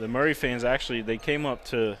 the Murray fans actually, they came up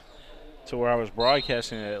to where I was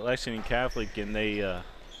broadcasting at Lexington Catholic, and they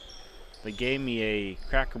gave me a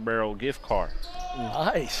Cracker Barrel gift card.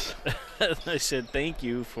 Nice. They said thank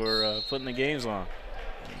you for putting the games on.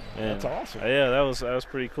 And that's awesome. Yeah, that was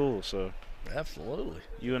pretty cool. So absolutely.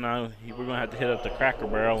 You and I, we're gonna have to hit up the Cracker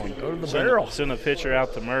Barrel and go to the barrel. Send a picture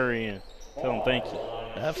out to Murray and tell him thank you.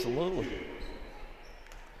 Absolutely.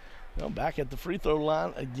 Back at the free throw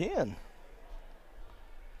line again.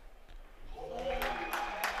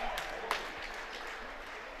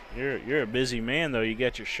 You're a busy man, though. You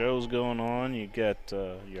got your shows going on. You got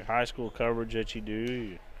your high school coverage that you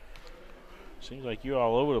do. Seems like you're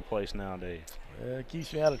all over the place nowadays. It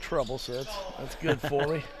keeps me out of trouble, so that's good for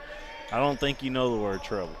me. I don't think you know the word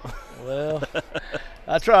trouble. Well,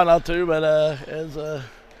 I try not to, but as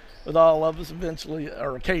with all of us, eventually,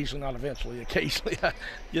 or occasionally, not eventually, occasionally I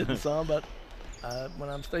get some. But when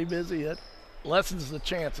I'm stay busy, it lessens the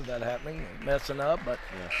chance of that happening, messing up. But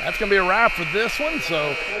that's going to be a wrap for this one.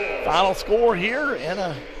 So final score here, and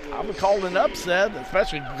I would call it an upset,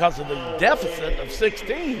 especially because of the deficit of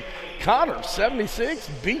 16. Connor 76,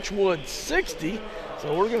 Beechwood 60.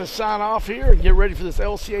 So we're going to sign off here and get ready for this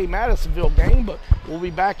LCA Madisonville game, but we'll be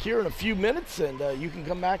back here in a few minutes, and you can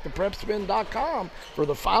come back to PrepSpin.com for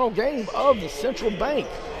the final game of the Central Bank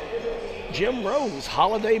Jim Rose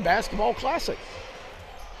Holiday Basketball Classic.